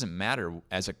 And it doesn't matter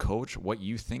as a coach what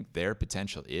you think their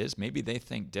potential is. Maybe they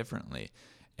think differently.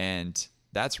 And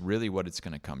that's really what it's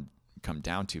going to come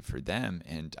down to for them.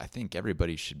 And I think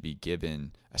everybody should be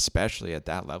given, especially at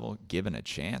that level, given a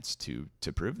chance to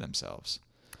prove themselves.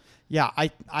 Yeah,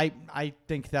 I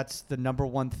think that's the number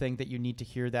one thing that you need to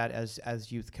hear that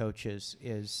as youth coaches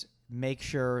is make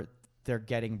sure they're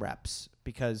getting reps,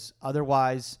 because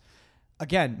otherwise,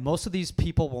 again, most of these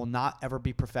people will not ever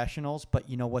be professionals, but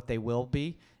you know what they will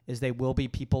be is they will be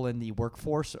people in the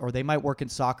workforce, or they might work in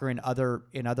soccer in other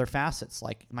facets,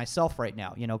 like myself right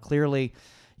now. You know, clearly,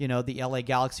 you know, the LA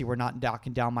Galaxy were not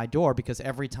knocking down my door, because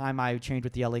every time I trained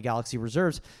with the LA Galaxy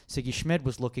reserves, Siggy Schmid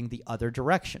was looking the other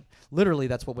direction. Literally,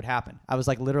 that's what would happen. I was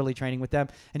like literally training with them,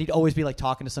 and he'd always be like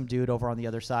talking to some dude over on the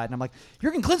other side, and I'm like,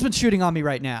 Jurgen Klinsmann's shooting on me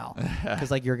right now,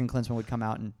 because like Jurgen Klinsmann would come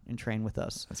out and train with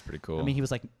us. That's pretty cool. I mean, he was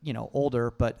like, you know,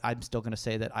 older, but I'm still going to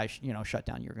say that I shut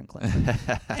down Jurgen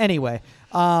Klinsmann. Anyway,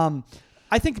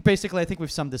 I think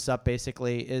we've summed this up.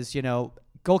 Basically, is, you know,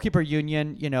 goalkeeper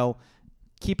union, you know,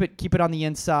 keep it on the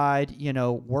inside.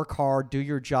 Work hard, do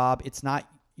your job. It's not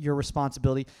your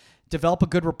responsibility. Develop a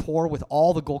good rapport with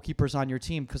all the goalkeepers on your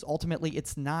team, because ultimately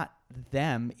it's not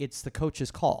them, it's the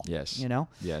coach's call. Yes.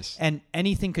 Yes. And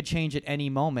anything could change at any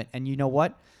moment. And you know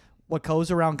what? What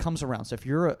goes around comes around. So if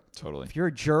you're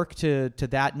a jerk to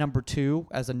that number 2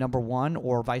 as a number 1,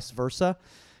 or vice versa,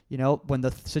 when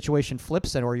the situation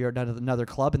flips or you're at another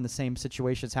club and the same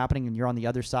situation is happening and you're on the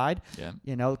other side,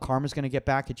 karma's going to get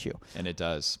back at you. And it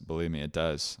does. Believe me, it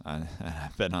does.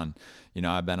 I've been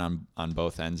on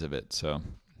both ends of it. So.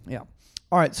 Yeah.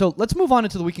 All right, so let's move on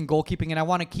into the week in goalkeeping, and I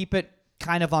want to keep it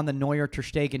kind of on the Neuer Ter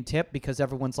Stegen tip, because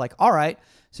everyone's like, all right,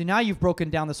 so now you've broken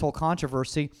down this whole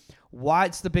controversy.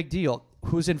 What's the big deal?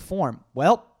 Who's in form?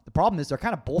 Well, the problem is they're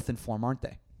kind of both in form, aren't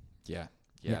they? Yeah.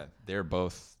 They're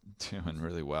both doing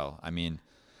really well. I mean,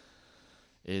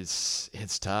 it's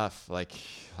tough. Like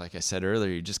I said earlier,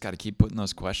 you just got to keep putting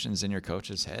those questions in your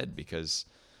coach's head, because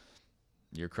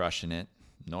you're crushing it.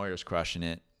 Neuer's crushing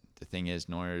it. The thing is,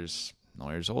 Neuer's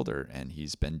older, and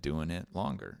he's been doing it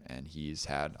longer, and he's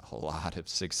had a lot of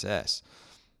success.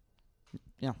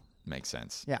 Yeah. Makes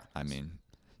sense. Yeah. I mean,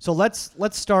 so let's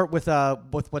start with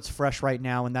what's fresh right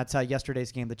now, and that's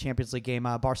yesterday's game, the Champions League game,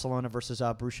 Barcelona versus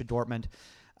Borussia Dortmund.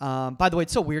 By the way,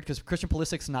 it's so weird because Christian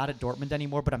Pulisic's not at Dortmund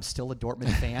anymore, but I'm still a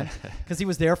Dortmund fan because he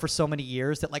was there for so many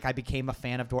years that I became a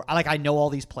fan of Dortmund. I know all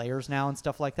these players now and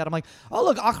stuff like that. I'm like, oh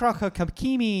look, Achraf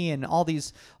Hakimi and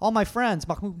all my friends,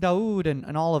 Mahmoud Daoud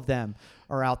and all of them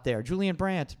are out there. Julian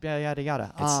Brandt, yada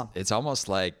yada. It's almost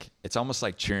like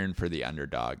cheering for the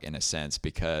underdog in a sense,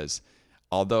 because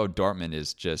although Dortmund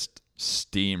is just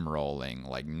steamrolling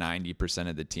like 90%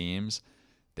 of the teams,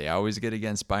 they always get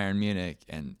against Bayern Munich,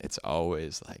 and it's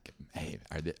always like, hey,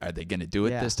 are they going to do it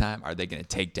this time? Are they going to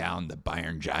take down the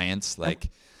Bayern Giants?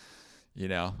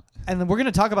 And then we're going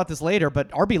to talk about this later, but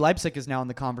RB Leipzig is now in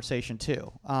the conversation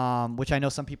too, which I know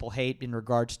some people hate in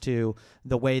regards to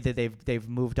the way that they've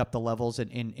moved up the levels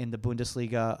in the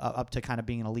Bundesliga up to kind of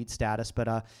being an elite status.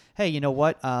 But hey, you know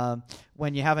what?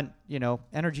 When you haven't,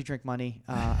 energy drink money,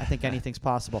 I think anything's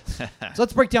possible. So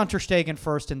let's break down Ter Stegen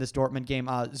first in this Dortmund game.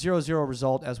 0-0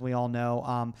 result, as we all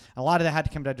know. A lot of that had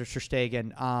to come down to Ter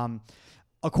Stegen.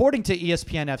 According to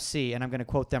ESPN FC, and I'm going to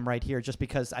quote them right here just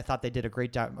because I thought they did a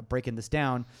great job of breaking this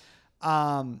down,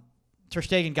 Ter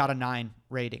Stegen got a 9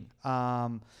 rating.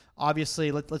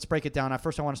 Obviously, let's break it down.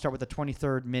 First, I want to start with the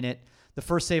 23rd minute. The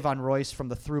first save on Royce from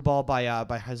the through ball by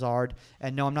Hazard.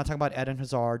 And no, I'm not talking about Eden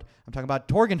Hazard. I'm talking about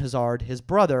Torgan Hazard, his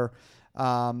brother.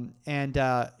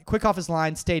 Quick off his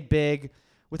line, stayed big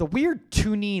with a weird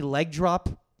 2-knee leg drop.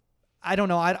 I don't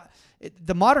know.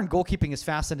 The modern goalkeeping is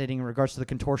fascinating in regards to the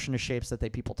contortionist shapes that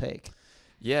people take.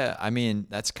 Yeah, I mean,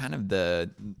 that's kind of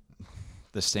the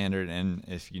standard, and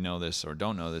if you know this or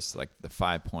don't know this, like the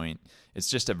 5-point, it's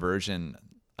just a version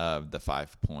of the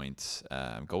 5-point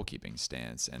goalkeeping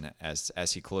stance. And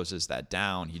as he closes that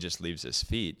down, he just leaves his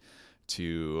feet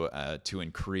to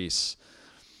increase,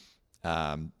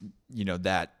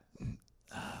 that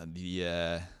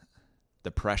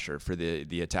the pressure for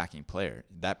the attacking player.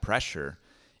 That pressure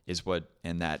is what,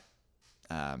 and that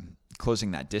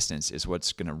closing that distance is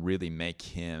what's going to really make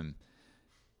him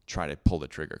try to pull the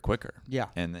trigger quicker. Yeah.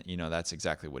 And, that's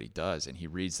exactly what he does. And he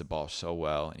reads the ball so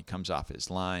well, and he comes off his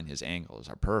line. His angles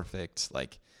are perfect.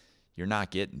 Like, you're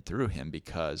not getting through him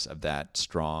because of that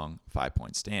strong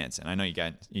 5-point stance. And I know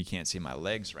you can't see my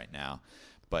legs right now,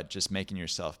 but just making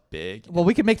yourself big. Well,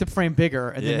 we could make the frame bigger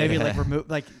and then maybe remove,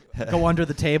 go under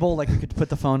the table. Like we could put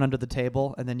the phone under the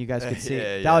table and then you guys could see.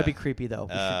 That would be creepy though. We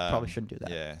probably shouldn't do that.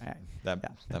 Yeah.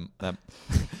 Right.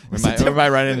 We might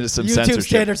run into some YouTube censorship.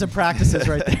 standards and practices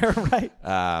right there, right?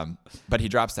 But he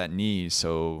drops that knee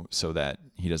so that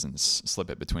he doesn't slip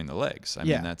it between the legs. I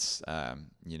mean,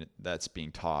 that's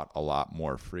being taught a lot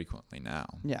more frequently now.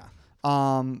 Yeah.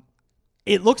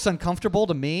 It looks uncomfortable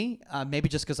to me, maybe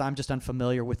just because I'm just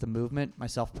unfamiliar with the movement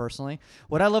myself personally.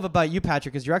 What I love about you,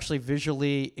 Patrick, is you're actually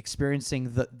visually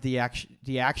experiencing the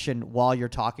action while you're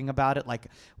talking about it, like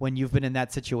when you've been in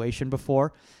that situation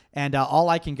before. And all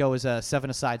I can go is a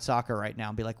 7-a-side soccer right now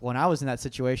and be like, when I was in that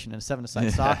situation in a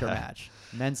 7-a-side soccer match,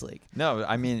 men's league. No,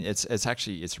 I mean,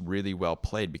 it's really well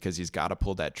played because he's got to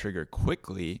pull that trigger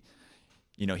quickly.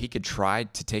 He could try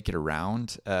to take it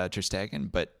around Ter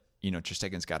Stegen, but Ter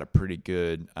Stegen's got a pretty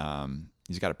good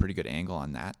angle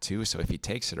on that too. So if he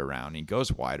takes it around and he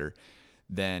goes wider,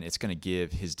 then it's going to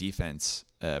give his defense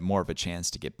more of a chance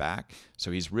to get back.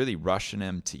 So he's really rushing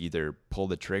him to either pull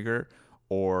the trigger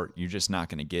or you're just not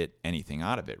going to get anything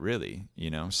out of it, really.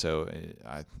 So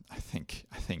I think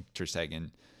Ter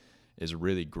Stegen is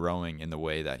really growing in the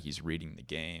way that he's reading the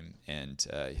game and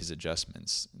his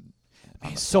adjustments.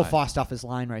 on the so fly. fast off his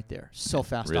line right there. So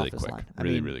fast really off his quick. line.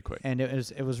 Really quick. And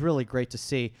it was really great to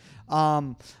see.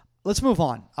 Let's move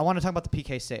on. I want to talk about the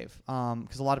PK save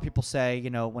because a lot of people say,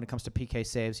 when it comes to PK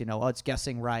saves, it's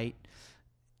guessing right.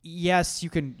 Yes, you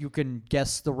can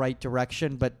guess the right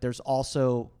direction, but there's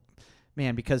also,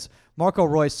 because Marco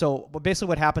Reus. So basically,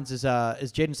 what happens is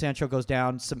Jadon Sancho goes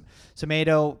down.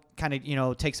 Semedo kind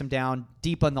of takes him down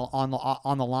deep on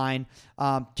the line.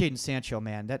 Jadon Sancho,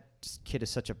 man, that kid is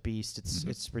such a beast.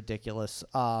 It's ridiculous.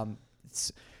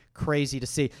 It's crazy to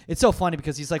see. It's so funny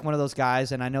because he's like one of those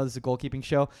guys, and I know this is a goalkeeping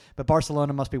show, but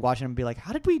Barcelona must be watching him and be like,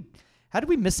 how did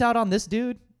we miss out on this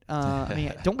dude?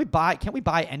 Can't we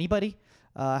buy anybody?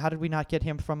 How did we not get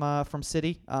him from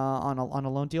City on a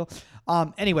loan deal?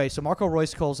 Anyway, so Marco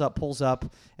Reus pulls up,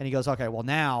 and he goes, okay, well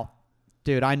now,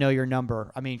 dude, I know your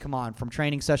number. Come on, from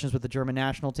training sessions with the German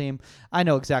national team, I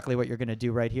know exactly what you're going to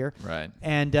do right here. Right.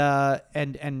 And Ter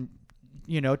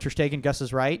Stegen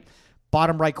guesses right.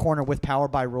 Bottom right corner with power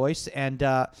by Reus, and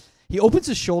he opens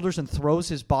his shoulders and throws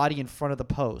his body in front of the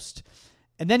post.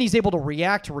 And then he's able to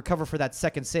react to recover for that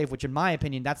second save, which in my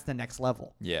opinion, that's the next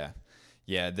level. Yeah.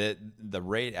 Yeah, the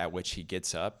rate at which he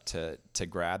gets up to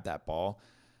grab that ball,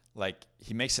 like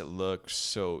he makes it look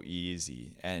so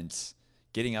easy. And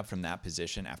getting up from that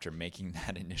position after making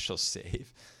that initial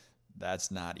save,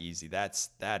 that's not easy. That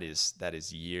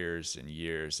is years and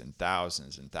years and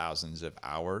thousands of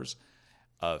hours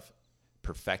of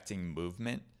perfecting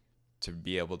movement to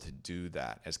be able to do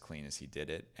that as clean as he did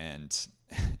it, and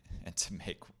to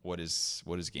make what is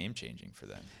game changing for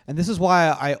them. And this is why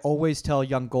I always tell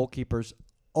young goalkeepers,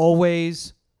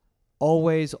 always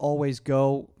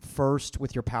go first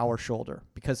with your power shoulder,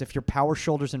 because if your power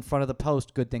shoulder's in front of the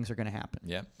post, good things are going to happen.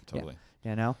 Yeah, totally.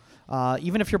 Yeah.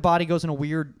 Even if your body goes in a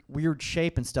weird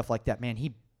shape and stuff like that, man,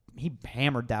 he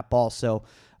hammered that ball. So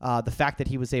the fact that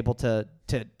he was able to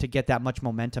get that much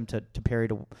momentum to parry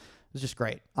was just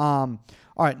great. All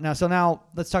right, now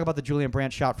let's talk about the Julian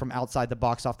Brandt shot from outside the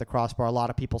box off the crossbar. A lot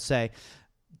of people say,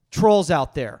 trolls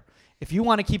out there, if you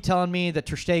want to keep telling me that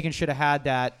Ter Stegen should have had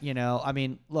that,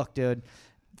 look, dude,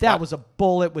 that was a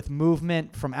bullet with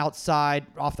movement from outside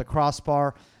off the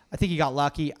crossbar. I think he got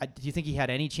lucky. Do you think he had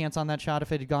any chance on that shot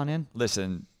if it had gone in?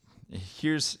 Listen,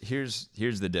 here's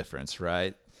the difference,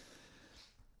 right?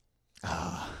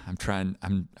 I'm trying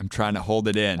to hold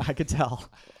it in. I could tell.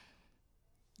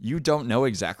 You don't know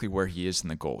exactly where he is in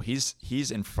the goal.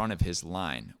 He's in front of his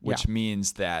line, which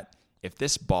means that if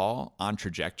this ball on the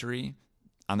trajectory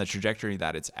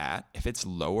that it's at, if it's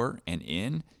lower and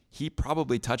in, he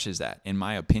probably touches that, in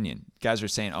my opinion. Guys are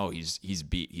saying, "Oh, he's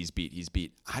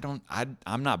beat."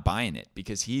 I'm not buying it,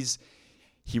 because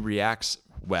he reacts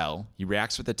well. He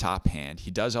reacts with the top hand. He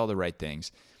does all the right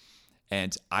things.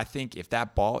 And I think if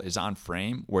that ball is on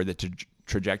frame where the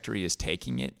trajectory is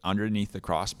taking it underneath the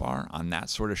crossbar on that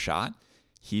sort of shot,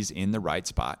 he's in the right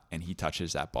spot and he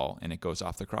touches that ball and it goes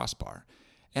off the crossbar.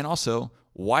 And also,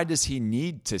 why does he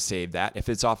need to save that if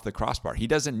it's off the crossbar? He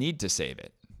doesn't need to save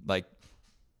it. Like,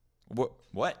 what?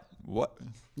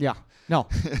 Yeah. No,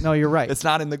 you're right. It's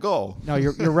not in the goal. No,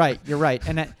 you're right. You're right.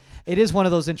 And it is one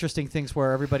of those interesting things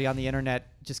where everybody on the internet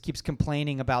just keeps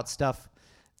complaining about stuff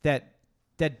that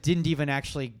didn't even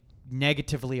actually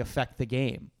negatively affect the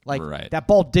game. Like, that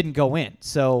ball didn't go in.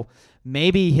 So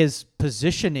maybe his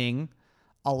positioning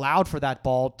allowed for that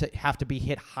ball to have to be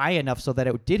hit high enough so that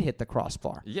it did hit the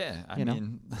crossbar. Yeah. I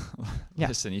mean,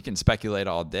 listen, you can speculate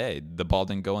all day. The ball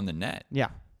didn't go in the net. Yeah.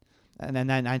 And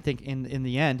then I think in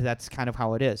the end, that's kind of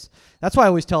how it is. That's why I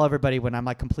always tell everybody when I'm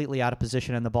like completely out of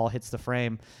position and the ball hits the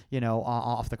frame,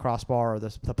 off the crossbar or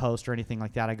the post or anything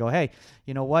like that, I go, hey,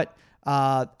 you know what?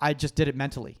 I just did it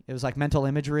mentally. It was like mental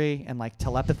imagery and like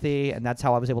telepathy, and that's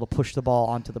how I was able to push the ball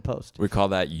onto the post. We call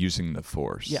that using the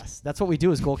force. Yes, that's what we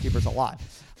do as goalkeepers a lot.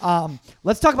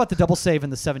 Let's talk about the double save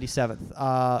in the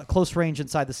 77th. Close range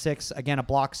inside the 6. Again, a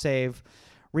block save.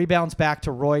 Rebounds back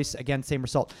to Reus. Again, same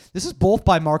result. This is both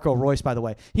by Marco Reus, by the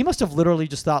way. He must have literally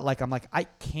just thought, I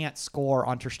can't score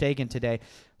on Ter Stegen today.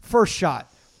 First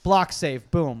shot, block save,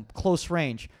 boom, close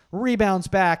range. Rebounds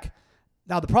back.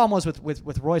 Now, the problem was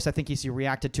with Reus, I think he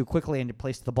reacted too quickly and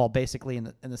placed the ball basically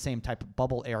in the same type of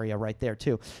bubble area right there,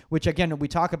 too. Which, again, we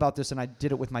talk about this, and I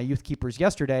did it with my youth keepers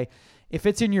yesterday. If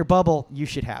it's in your bubble, you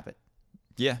should have it.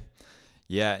 Yeah.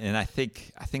 Yeah, and I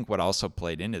think what also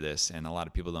played into this, and a lot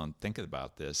of people don't think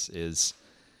about this, is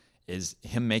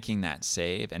him making that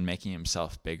save and making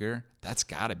himself bigger. That's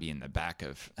got to be in the back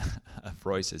of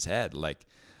Reus's head. Like,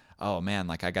 oh man,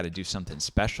 like I got to do something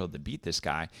special to beat this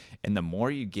guy. And the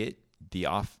more you get the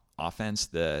offense,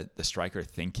 the striker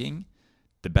thinking,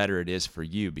 the better it is for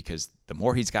you, because the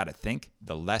more he's got to think,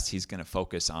 the less he's going to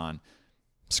focus on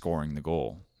scoring the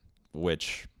goal,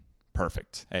 which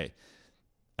perfect. Hey,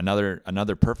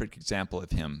 another perfect example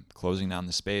of him closing down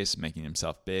the space, making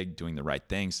himself big, doing the right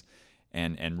things,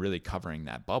 and really covering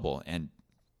that bubble. And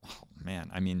oh, man,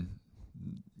 I mean,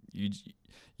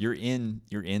 you're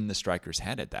in the striker's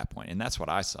head at that point, and that's what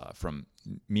I saw from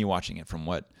me watching it. From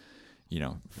what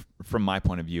from my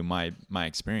point of view, my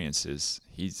experience is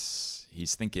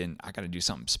he's thinking, I got to do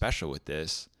something special with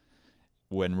this,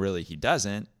 when really he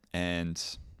doesn't, and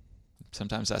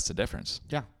sometimes that's the difference.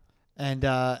 Yeah, and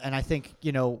I think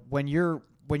when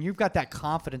you've got that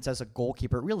confidence as a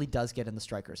goalkeeper, it really does get in the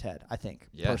striker's head. I think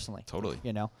personally, totally.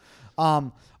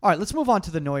 All right, let's move on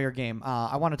to the Neuer game.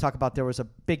 I want to talk about, there was a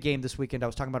big game this weekend. I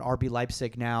was talking about RB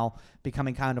Leipzig now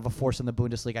becoming kind of a force in the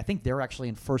Bundesliga. I think they're actually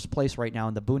in first place right now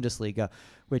in the Bundesliga,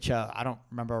 which I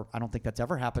don't think that's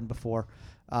ever happened before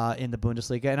in the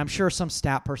Bundesliga. And I'm sure some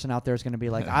stat person out there is going to be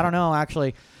like, I don't know,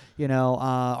 actually,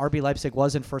 RB Leipzig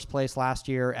was in first place last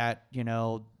year at,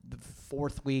 the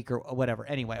fourth week or whatever.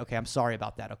 Anyway, okay, I'm sorry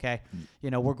about that, okay?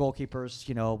 We're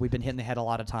goalkeepers. We've been hitting the head a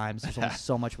lot of times. There's only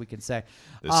so much we can say.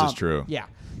 This is true. Yeah.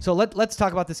 So let's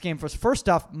talk about this game first. First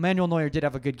off, Manuel Neuer did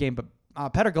have a good game, but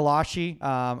Petr Galashi,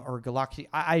 or Galaxy,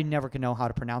 I never can know how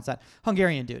to pronounce that,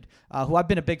 Hungarian dude, who I've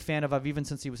been a big fan of even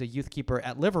since he was a youth keeper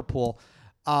at Liverpool,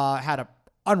 had an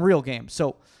unreal game.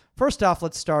 So first off,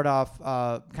 let's start off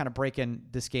kind of breaking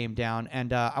this game down.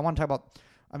 And I want to talk about,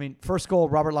 first goal,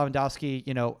 Robert Lewandowski,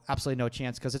 absolutely no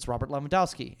chance because it's Robert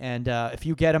Lewandowski. And if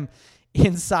you get him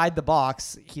inside the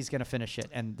box, he's going to finish it.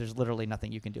 And there's literally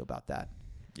nothing you can do about that.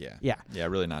 Yeah,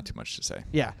 really not too much to say.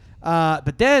 Yeah.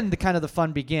 But then the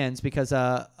fun begins because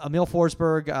Emil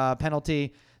Forsberg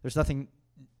penalty, there's nothing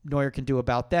Neuer can do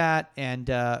about that. And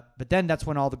but then that's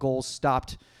when all the goals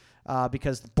stopped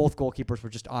because both goalkeepers were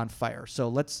just on fire. So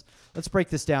let's break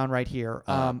this down right here.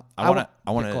 I want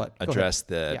to address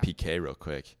the PK real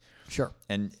quick. Sure.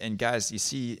 And guys, you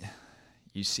see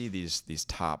these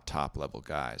top level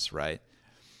guys, right?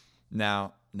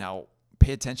 Now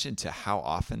pay attention to how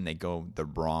often they go the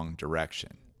wrong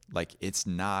direction. Like, it's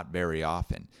not very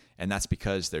often, and that's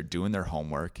because they're doing their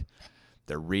homework.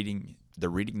 They're reading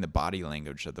the body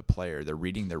language of the player. They're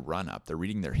reading their run up. They're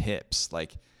reading their hips.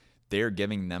 Like, they're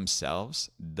giving themselves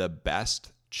the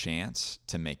best chance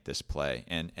to make this play.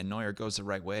 And Neuer goes the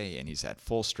right way, and he's at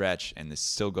full stretch, and this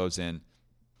still goes in.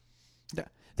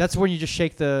 That's when you just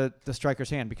shake the striker's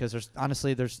hand, because there's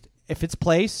if it's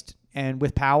placed and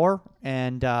with power,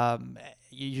 and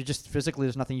you just physically,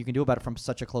 there's nothing you can do about it from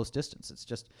such a close distance.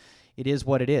 It is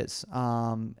what it is.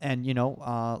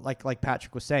 Like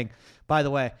Patrick was saying, by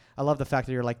the way, I love the fact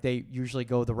that you're like, they usually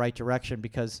go the right direction,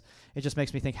 because it just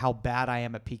makes me think how bad I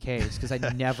am at PKs, because I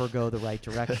never go the right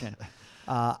direction.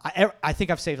 I think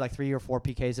I've saved like 3 or 4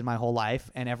 PKs in my whole life,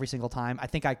 and every single time I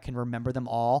think I can remember them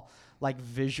all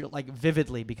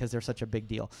vividly, because they're such a big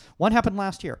deal. One happened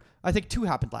last year. I think 2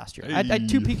 happened last year. I had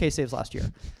 2 PK saves last year.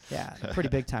 Yeah, pretty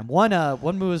big time.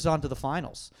 One moves on to the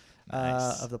finals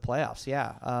of the playoffs.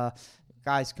 Yeah.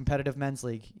 Guys, competitive men's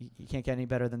league. You can't get any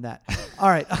better than that. All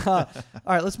right.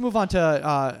 Let's move on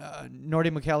to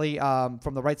Nordi Mukiele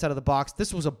from the right side of the box.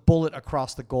 This was a bullet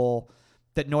across the goal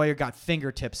that Neuer got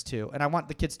fingertips to. And I want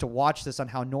the kids to watch this on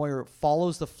how Neuer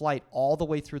follows the flight all the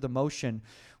way through the motion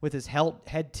with his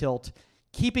head tilt,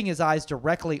 keeping his eyes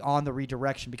directly on the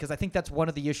redirection, because I think that's one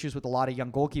of the issues with a lot of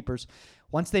young goalkeepers.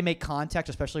 Once they make contact,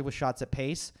 especially with shots at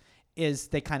pace, is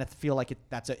they kind of feel like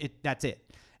that's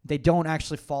it. They don't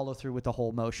actually follow through with the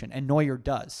whole motion, and Neuer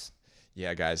does.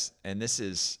 Yeah, guys, and this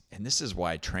is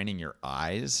why training your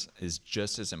eyes is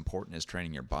just as important as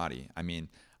training your body. I mean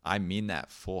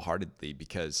that full-heartedly,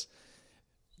 because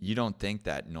you don't think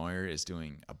that Neuer is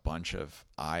doing a bunch of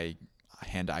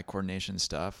hand-eye coordination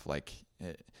stuff,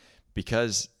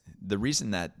 because the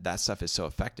reason that stuff is so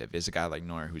effective is a guy like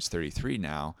Neuer, who's 33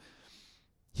 now.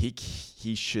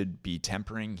 He should be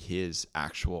tempering his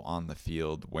actual on the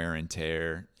field wear and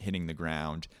tear, hitting the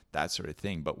ground, that sort of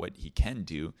thing. But what he can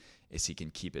do is he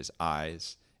can keep his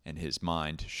eyes and his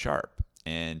mind sharp.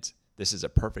 And this is a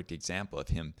perfect example of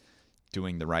him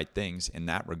doing the right things in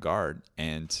that regard,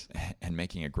 and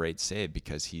making a great save,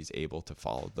 because he's able to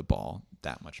follow the ball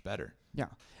that much better. Yeah.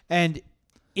 And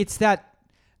it's that,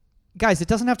 guys, it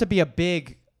doesn't have to be a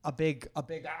big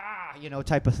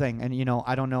type of thing. And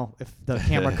I don't know if the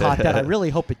camera caught that. I really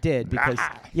hope it did,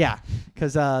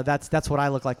 because that's what I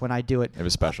look like when I do it. It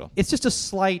was special. It's just a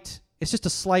slight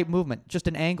movement, just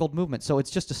an angled movement. So it's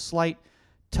just a slight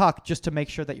tuck, just to make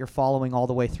sure that you're following all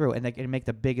the way through, and that can make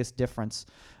the biggest difference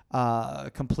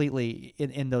completely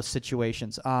in those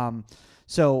situations.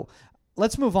 So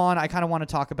let's move on. I kind of want to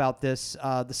talk about this,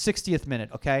 the 60th minute,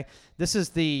 okay? This is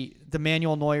the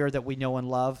Manuel Neuer that we know and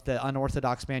love, the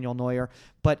unorthodox Manuel Neuer,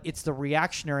 but it's the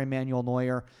reactionary Manuel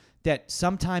Neuer that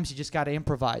sometimes you just got to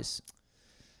improvise,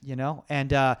 you know?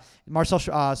 And Marcel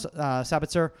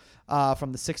Sabitzer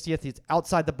from the 60th, he's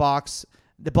outside the box.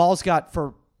 The ball's got,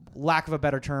 for lack of a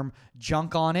better term,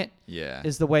 junk on it. Yeah.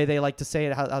 Is the way they like to say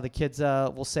it, how the kids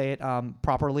will say it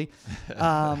properly.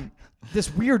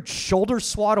 This weird shoulder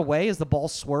swat away as the ball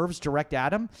swerves direct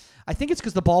at him. I think it's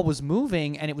because the ball was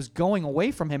moving and it was going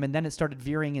away from him, and then it started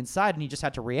veering inside, and he just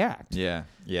had to react. Yeah.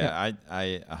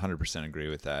 I 100% agree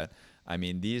with that. I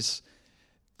mean, these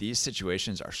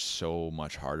situations are so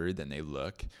much harder than they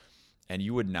look, and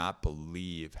you would not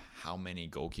believe how many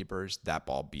goalkeepers that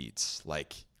ball beats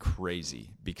like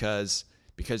crazy because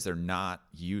they're not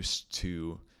used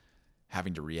to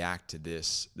having to react to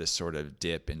this sort of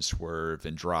dip and swerve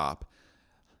and drop.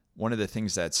 One of the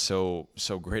things that's so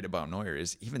great about Neuer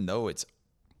is, even though it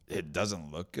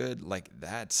doesn't look good, like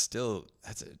that's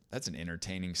an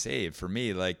entertaining save for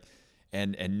me. Like,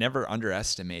 and never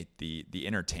underestimate the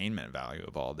entertainment value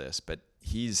of all this. But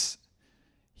he's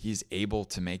able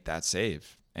to make that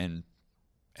save, and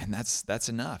that's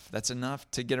enough. That's enough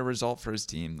to get a result for his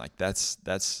team. Like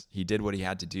that's he did what he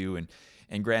had to do.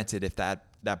 And granted, if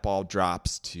that ball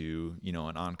drops to, you know,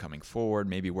 an oncoming forward,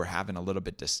 maybe we're having a little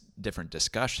bit different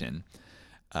discussion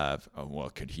of, oh, well,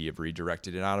 could he have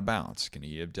redirected it out of bounds? Can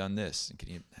he have done this?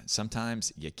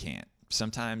 Sometimes you can't.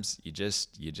 Sometimes you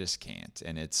just can't,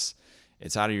 and it's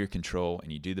out of your control. And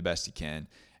you do the best you can,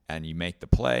 and you make the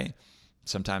play.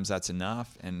 Sometimes that's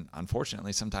enough, and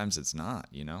unfortunately, sometimes it's not.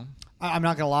 You know, I'm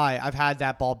not gonna lie. I've had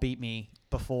that ball beat me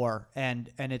before, and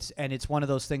it's one of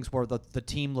those things where the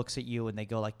team looks at you and they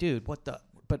go like, dude, what the,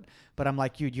 but I'm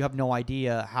like, you have no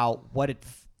idea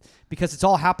because it's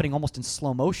all happening almost in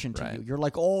slow motion to you. You're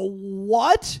like, oh,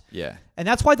 what? Yeah. And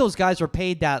that's why those guys are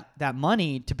paid that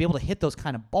money, to be able to hit those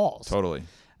kind of balls. Totally.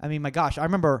 I mean, my gosh, I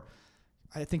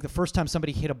think the first time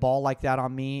somebody hit a ball like that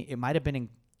on me, it might have been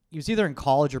it was either in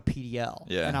college or PDL.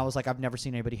 Yeah. And I was like, I've never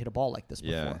seen anybody hit a ball like this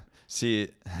before. Yeah. See,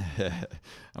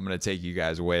 I'm going to take you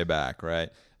guys way back, right?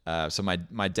 So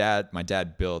my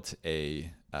dad built a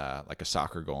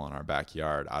soccer goal in our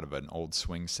backyard out of an old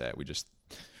swing set. We just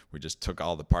took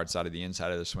all the parts out of the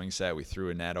inside of the swing set. We threw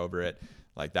a net over it.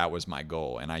 Like, that was my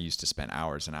goal. And I used to spend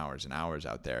hours and hours and hours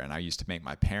out there. And I used to make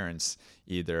my parents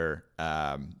either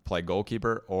play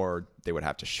goalkeeper, or they would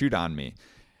have to shoot on me.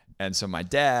 And so my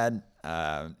dad,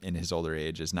 in his older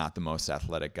age, is not the most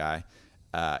athletic guy.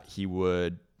 He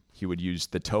would use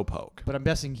the toe poke. But I'm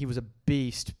guessing he was a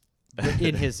beast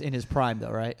in his prime, though,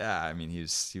 right? Yeah, I mean, he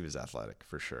was athletic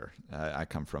for sure. I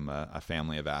come from a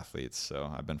family of athletes,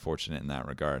 so I've been fortunate in that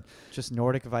regard. Just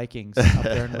Nordic Vikings up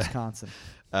there in Wisconsin.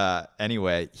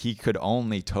 Anyway, he could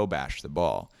only toe bash the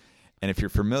ball, and if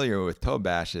you're familiar with toe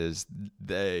bashes,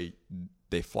 they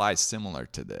fly similar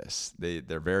to this.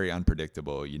 They're very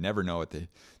unpredictable. You never know what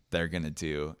they're going to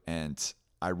do, and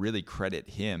I really credit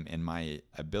him in my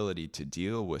ability to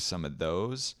deal with some of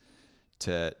those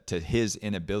to his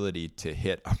inability to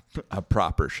hit a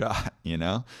proper shot, you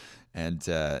know? And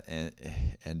I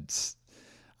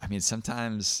mean,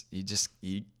 sometimes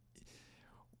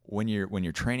when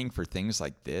you're training for things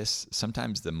like this,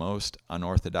 sometimes the most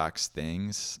unorthodox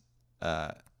things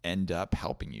end up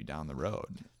helping you down the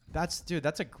road. That's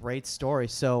a great story.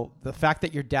 So the fact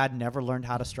that your dad never learned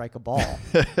how to strike a ball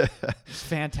is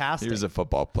fantastic. He was a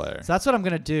football player. So that's what I'm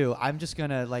going to do. I'm just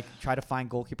going to try to find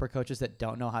goalkeeper coaches that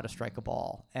don't know how to strike a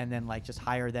ball, and then just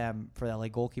hire them for the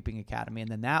goalkeeping academy. And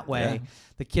then that way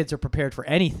the kids are prepared for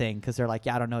anything, because they're like,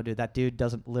 yeah, I don't know, dude. That dude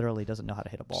doesn't know how to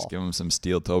hit a ball. Just give him some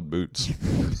steel-toed boots.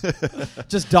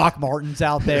 Just Doc Martens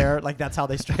out there. That's how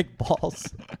they strike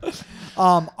balls.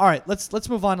 All right, let's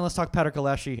move on and let's talk Petr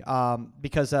Galeshi,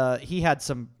 because he had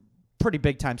some pretty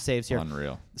big time saves here.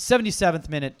 Unreal. 77th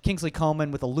minute, Kingsley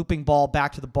Coman with a looping ball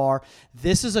back to the bar.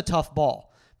 This is a tough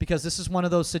ball, because this is one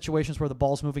of those situations where the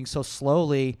ball's moving so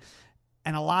slowly,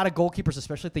 and a lot of goalkeepers,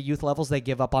 especially at the youth levels, they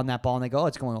give up on that ball and they go, oh,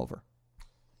 it's going over.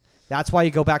 That's why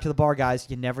you go back to the bar, guys.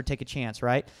 You never take a chance,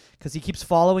 right? Because he keeps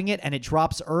following it, and it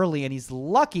drops early, and he's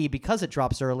lucky, because it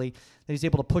drops early, that he's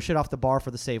able to push it off the bar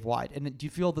for the save wide. And do you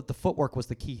feel that the footwork was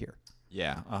the key here?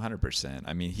 Yeah, 100%.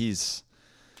 I mean,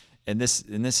 And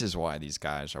this is why these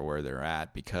guys are where they're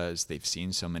at, because they've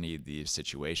seen so many of these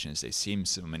situations. They've seen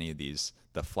so many of these,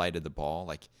 the flight of the ball.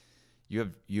 Like,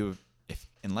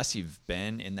 unless you've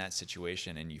been in that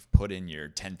situation and you've put in your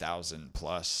 10,000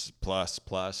 plus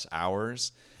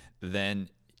hours, then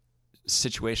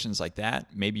situations like that,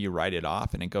 maybe you write it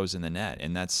off and it goes in the net,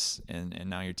 and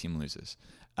now your team loses.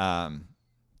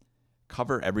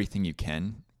 cover everything you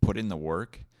can, put in the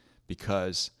work,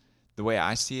 because the way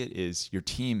I see it is your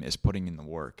team is putting in the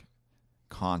work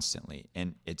constantly,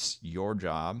 and it's your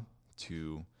job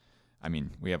to, I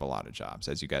mean, we have a lot of jobs,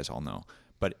 as you guys all know,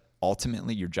 but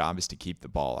ultimately your job is to keep the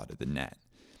ball out of the net.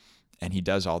 And he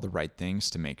does all the right things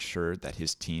to make sure that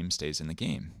his team stays in the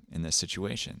game in this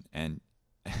situation. And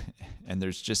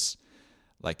there's just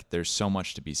there's so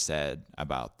much to be said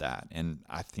about that. And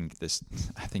I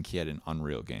think he had an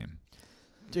unreal game.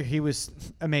 Dude, he was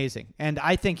amazing. And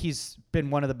I think he's been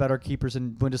one of the better keepers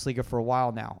in Bundesliga for a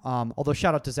while now. Although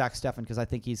shout out to Zach Steffen, because I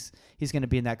think he's going to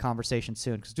be in that conversation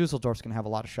soon, because Dusseldorf's going to have a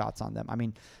lot of shots on them. I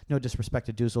mean, no disrespect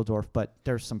to Dusseldorf, but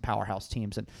there's some powerhouse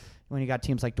teams. And when you got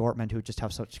teams like Dortmund who just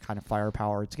have such kind of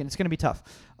firepower, it's going to be tough.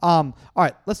 All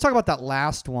right, let's talk about that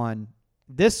last one.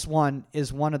 This one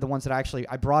is one of the ones that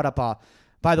I brought up.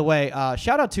 By the way,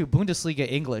 shout out to Bundesliga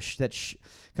English that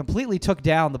completely took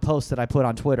down the post that I put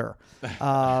on Twitter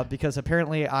because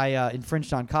apparently I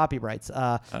infringed on copyrights.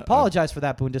 Apologize for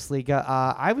that, Bundesliga.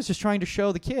 I was just trying to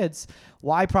show the kids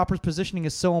why proper positioning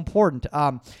is so important.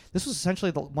 This was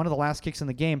essentially one of the last kicks in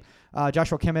the game.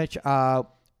 Joshua Kimmich,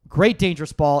 great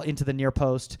dangerous ball into the near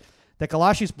post. That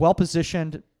Galashi's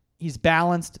well-positioned. He's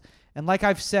balanced. And like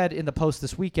I've said in the post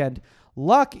this weekend,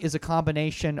 luck is a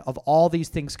combination of all these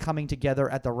things coming together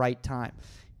at the right time.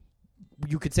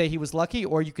 You could say he was lucky,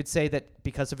 or you could say that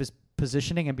because of his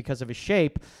positioning and because of his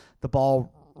shape, the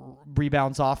ball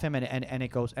rebounds off him and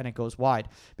it goes wide.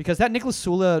 Because that Niklas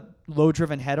Sula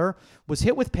low-driven header was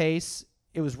hit with pace.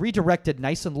 It was redirected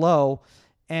nice and low,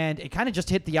 and it kind of just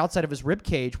hit the outside of his rib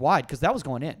cage wide because that was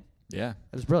going in. Yeah.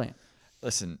 It was brilliant.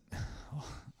 Listen,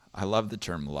 I love the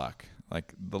term luck.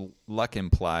 Like, the luck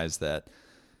implies that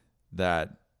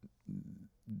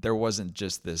there wasn't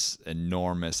just this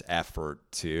enormous effort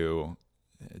to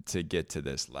get to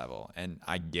this level. And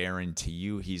I guarantee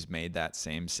you he's made that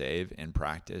same save in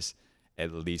practice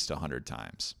at least 100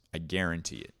 times. I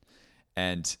guarantee it.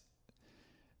 And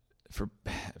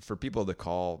for people to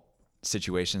call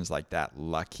situations like that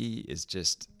lucky is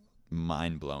just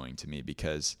mind-blowing to me,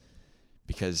 because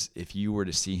if you were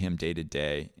to see him day to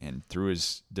day and through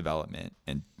his development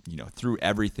and, you know, through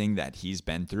everything that he's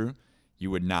been through, you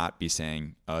would not be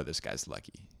saying, oh, this guy's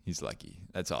lucky. He's lucky.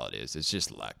 That's all it is. It's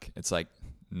just luck. It's like,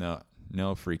 no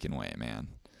freaking way, man.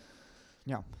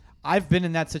 Yeah. I've been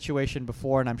in that situation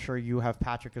before, and I'm sure you have,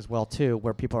 Patrick, as well, too,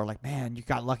 where people are like, man, you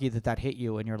got lucky that hit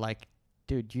you. And you're like,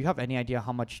 dude, do you have any idea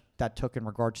how much that took in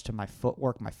regards to my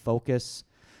footwork, my focus,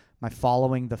 my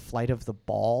following the flight of the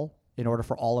ball in order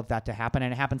for all of that to happen?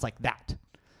 And it happens like that.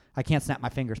 I can't snap my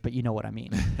fingers, but you know what I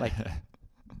mean. Like,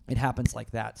 it happens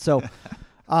like that. So,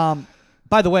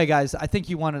 by the way, guys, I think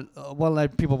you want to. Well,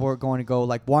 people were going to go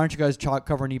like, "Why aren't you guys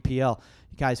covering EPL?"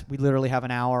 Guys, we literally have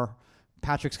an hour.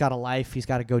 Patrick's got a life; he's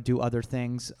got to go do other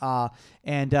things.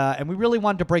 And we really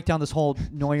wanted to break down this whole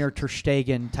Neuer Ter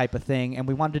Stegen type of thing, and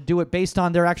we wanted to do it based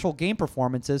on their actual game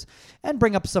performances, and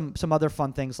bring up some other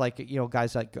fun things like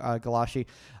guys like Galashi.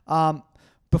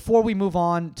 Before we move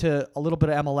on to a little bit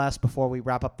of MLS, before we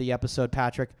wrap up the episode,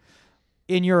 Patrick,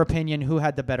 in your opinion, who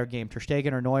had the better game, Ter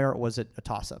Stegen or Neuer, or was it a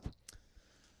toss-up?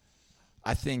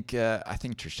 I think Ter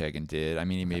Stegen did. I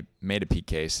mean, he made a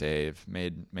PK save,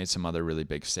 made some other really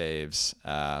big saves.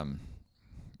 And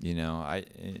not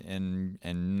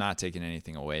taking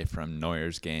anything away from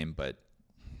Neuer's game, but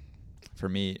for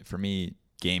me,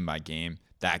 game by game,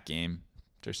 that game,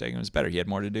 Ter Stegen was better. He had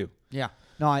more to do. Yeah.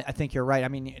 No, I think you're right. I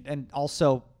mean, and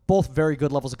also both very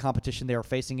good levels of competition they are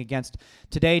facing against.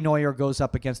 Today, Neuer goes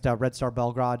up against Red Star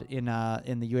Belgrade in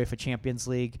the UEFA Champions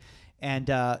League. And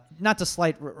not to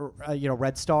slight,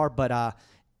 Red Star, but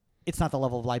it's not the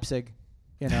level of Leipzig.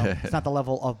 It's not the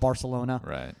level of Barcelona.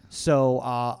 Right. So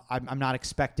I'm not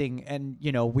expecting, and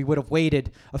we would have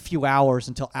waited a few hours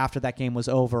until after that game was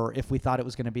over if we thought it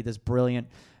was going to be this brilliant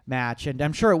match, and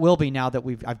I'm sure it will be now that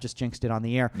I've just jinxed it on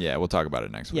the air. Yeah, we'll talk about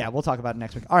it next week. Yeah, we'll talk about it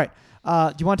next week. All right.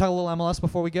 Do you want to talk a little MLS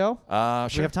before we go? Sure.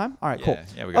 Do we have time? All right, yeah, cool.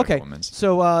 Yeah, we got a couple minutes.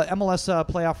 So MLS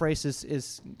playoff race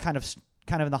is kind of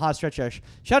in the hot stretch. Shout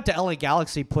out to LA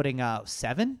Galaxy putting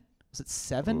 7? Was it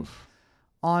 7? Oof.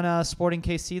 On Sporting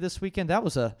KC this weekend? That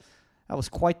was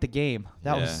quite the game.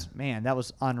 That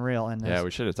was unreal. And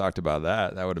we should have talked about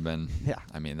that. That would have been. Yeah.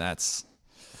 I mean, that's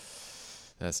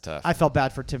tough. I felt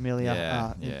bad for Tim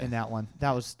Melia in that one.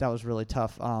 That was really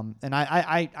tough. And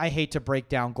I hate to break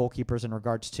down goalkeepers in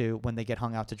regards to when they get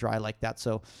hung out to dry like that.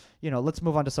 So, let's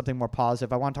move on to something more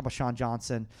positive. I want to talk about Sean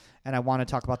Johnson, and I want to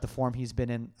talk about the form he's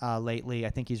been in lately. I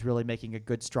think he's really making a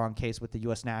good, strong case with the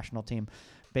U.S. national team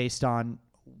based on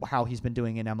how he's been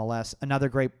doing in MLS. Another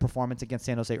great performance against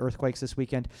San Jose Earthquakes this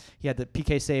weekend. He had the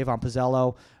PK save on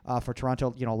Pizzello for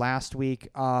Toronto, last week.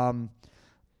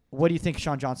 What do you think of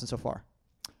Sean Johnson so far?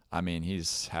 I mean,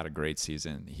 he's had a great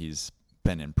season. He's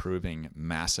been improving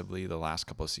massively the last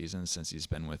couple of seasons since he's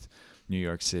been with New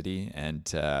York City.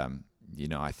 And,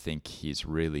 I think he's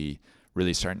really,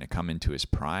 really starting to come into his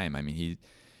prime. I mean,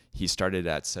 he started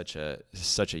at such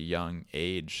a young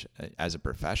age as a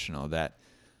professional that,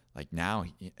 like, now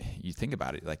you think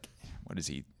about it, like, what is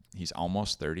he? He's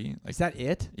almost 30. Like, is that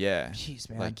it? Yeah. Jeez,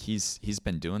 man. Like, he's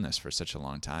been doing this for such a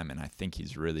long time, and I think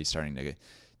he's really starting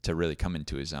to really come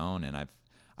into his own. And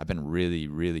I've been really,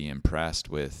 really impressed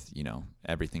with,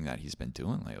 everything that he's been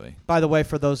doing lately. By the way,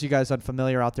 for those of you guys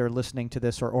unfamiliar out there listening to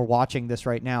this or watching this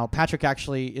right now, Patrick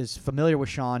actually is familiar with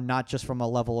Sean, not just from a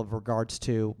level of regards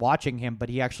to watching him, but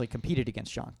he actually competed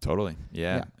against Sean. Totally.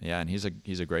 Yeah. And he's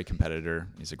a great competitor.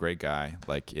 He's a great guy.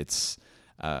 Like,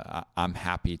 I'm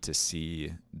happy to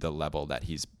see the level that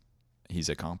he's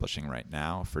accomplishing right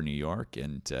now for New York.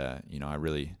 And, I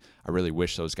really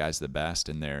wish those guys the best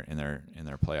in their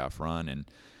playoff run, and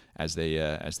as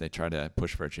they try to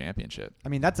push for a championship. I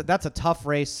mean, that's a tough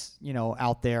race,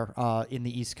 out there in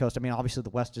the East Coast. I mean, obviously the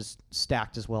West is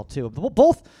stacked as well too. But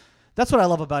both, that's what I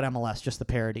love about MLS, just the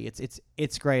parity.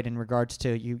 It's great in regards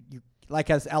to you. Like,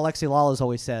 as Alexi Lalas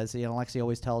always says, Alexi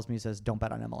always tells me, he says, don't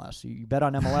bet on MLS. You bet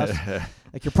on MLS,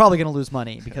 like, you're probably going to lose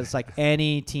money, because, like,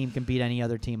 any team can beat any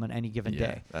other team on any given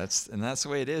day. That's the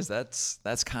way it is.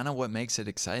 That's kind of what makes it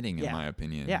exciting, in my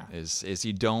opinion. Yeah. Is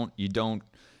you don't.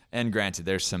 And granted,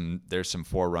 there's some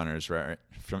forerunners, right?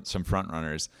 Some front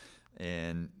runners,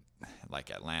 in like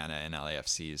Atlanta and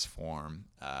LAFC's form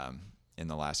in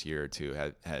the last year or two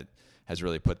has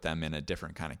really put them in a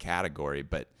different kind of category.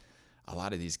 But a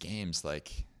lot of these games,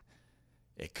 like,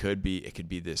 it could be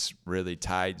this really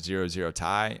tight 0-0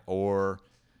 tie, or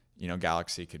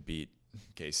Galaxy could beat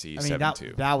KC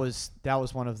 7-2. That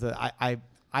was one of the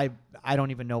I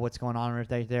don't even know what's going on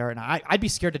right there, and I'd be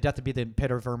scared to death to be the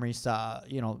Peter Vermeer's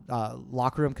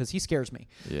locker room, because he scares me.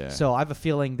 Yeah. So I have a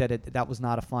feeling that was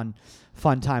not a fun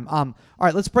time. All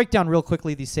right, let's break down real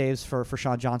quickly these saves for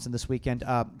Sean Johnson this weekend.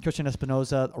 Christian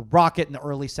Espinoza, a rocket in the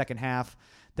early second half.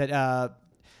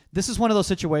 This is one of those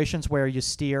situations where you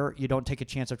steer, you don't take a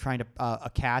chance of trying to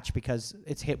a catch, because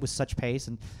it's hit with such pace,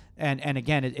 and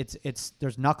again, it's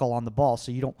there's knuckle on the ball,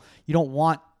 so you don't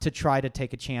want to try to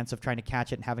take a chance of trying to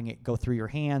catch it and having it go through your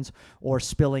hands or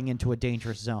spilling into a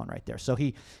dangerous zone right there. So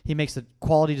he makes the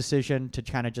quality decision to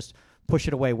kind of just push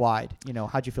it away wide.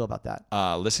 How'd you feel about that?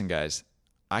 Listen, guys,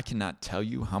 I cannot tell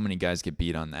you how many guys get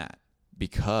beat on that,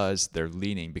 because they're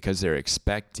leaning, because they're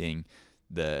expecting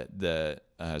the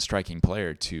striking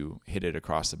player to hit it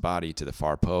across the body to the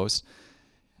far post.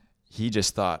 He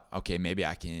just thought, okay, maybe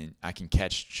I can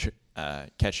catch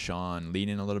Sean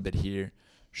leaning a little bit here.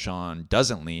 Sean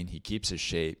doesn't lean. He keeps his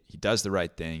shape. He does the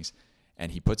right things,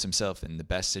 and he puts himself in the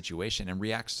best situation and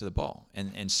reacts to the ball.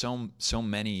 And so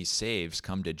many saves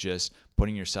come to just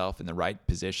putting yourself in the right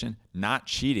position, not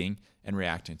cheating, and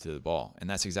reacting to the ball. And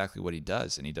that's exactly what he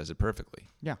does, and he does it perfectly.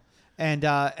 Yeah. And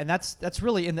that's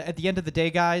really at the end of the day,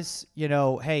 guys.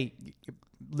 Hey,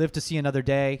 live to see another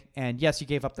day. And yes, you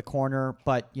gave up the corner,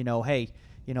 but hey,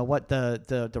 what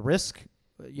the risk,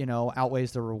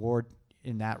 outweighs the reward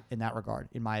in that regard,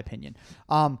 in my opinion.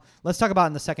 Let's talk about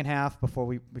in the second half before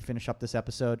we finish up this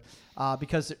episode,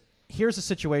 because here's the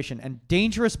situation. And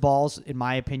dangerous balls, in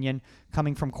my opinion,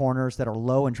 coming from corners that are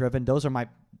low and driven. Those are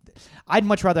I'd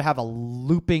much rather have a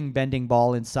looping, bending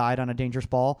ball inside on a dangerous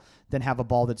ball than have a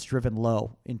ball that's driven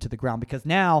low into the ground, because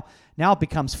now it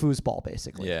becomes foosball,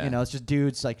 basically. Yeah. It's just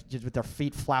dudes like just with their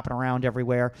feet flapping around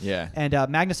everywhere. Yeah. And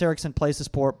Magnus Eriksson plays this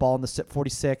ball in the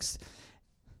 46th.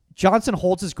 Johnson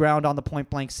holds his ground on the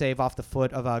point-blank save off the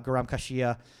foot of Guram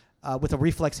Kashia with a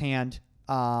reflex hand,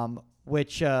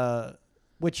 which that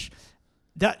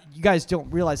you guys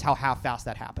don't realize how fast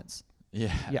that happens.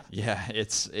 Yeah.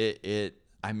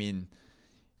 I mean,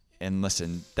 and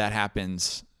listen, that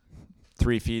happens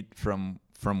 3 feet from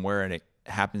where it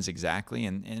happens exactly,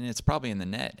 and it's probably in the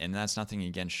net, and that's nothing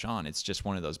against Sean. It's just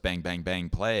one of those bang, bang, bang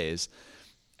plays,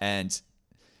 and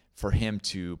for him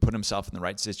to put himself in the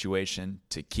right situation,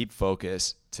 to keep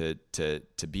focus, to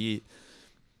be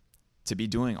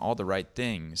doing all the right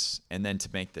things, and then to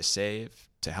make the save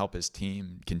to help his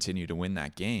team continue to win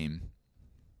that game.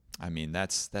 I mean,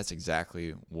 that's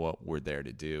exactly what we're there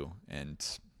to do, and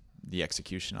the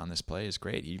execution on this play is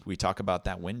great. We talk about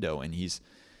that window, and he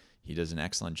does an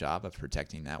excellent job of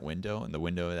protecting that window and the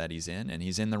window that he's in, and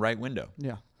he's in the right window.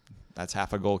 Yeah, that's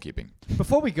half a goalkeeping.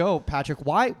 Before we go, Patrick,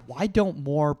 why don't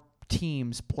more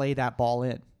teams play that ball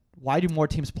in? why do more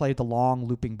teams play the long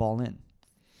looping ball in?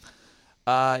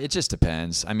 It just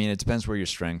depends. I mean, it depends where your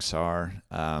strengths are.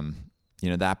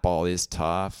 That ball is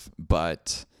tough,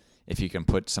 but if you can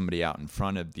put somebody out in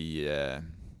front of the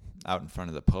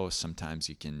post, sometimes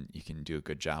you can do a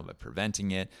good job of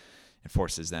preventing it. It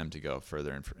forces them to go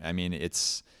further. I mean,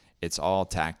 it's all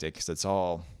tactics. It's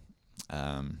all,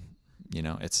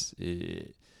 it's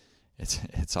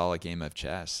all a game of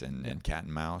chess and cat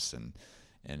and mouse and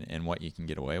what you can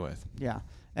get away with. Yeah.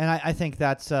 And I think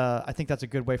that's a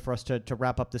good way for us to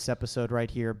wrap up this episode right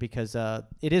here, because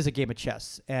it is a game of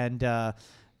chess, and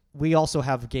we also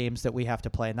have games that we have to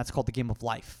play, and that's called the game of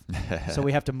life. So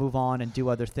we have to move on and do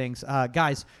other things.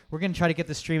 Guys, we're going to try to get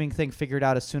the streaming thing figured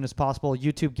out as soon as possible.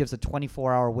 YouTube gives a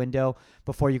 24-hour window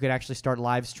before you can actually start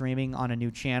live streaming on a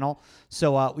new channel.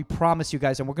 So we promise you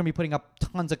guys, and we're going to be putting up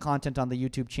tons of content on the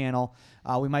YouTube channel.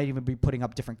 We might even be putting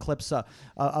up different clips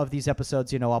of these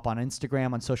episodes, up on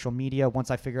Instagram, on social media, once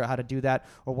I figure out how to do that,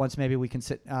 or once maybe we can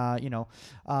sit, ask,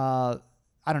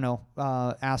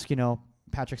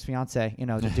 Patrick's fiance,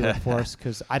 to do it for us,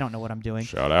 because I don't know what I'm doing.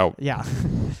 Shout out. Yeah.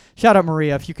 Shout out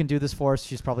Maria. If you can do this for us,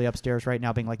 she's probably upstairs right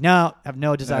now being like, no, I have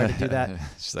no desire to do that.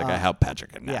 She's like, I help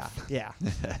Patrick enough. Yeah.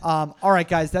 All right,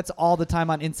 guys, that's all the time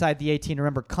on Inside the 18.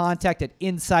 Remember, contact at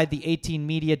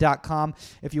insidethe18media.com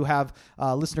if you have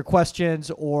listener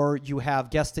questions, or you have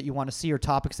guests that you want to see, or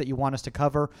topics that you want us to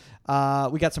cover.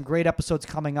 We got some great episodes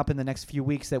coming up in the next few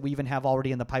weeks that we even have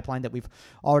already in the pipeline that we've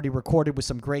already recorded with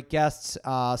some great guests.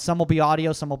 Some will be audio,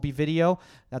 some will be video.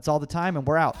 That's all the time, and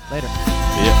we're out. Later.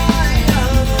 Yeah.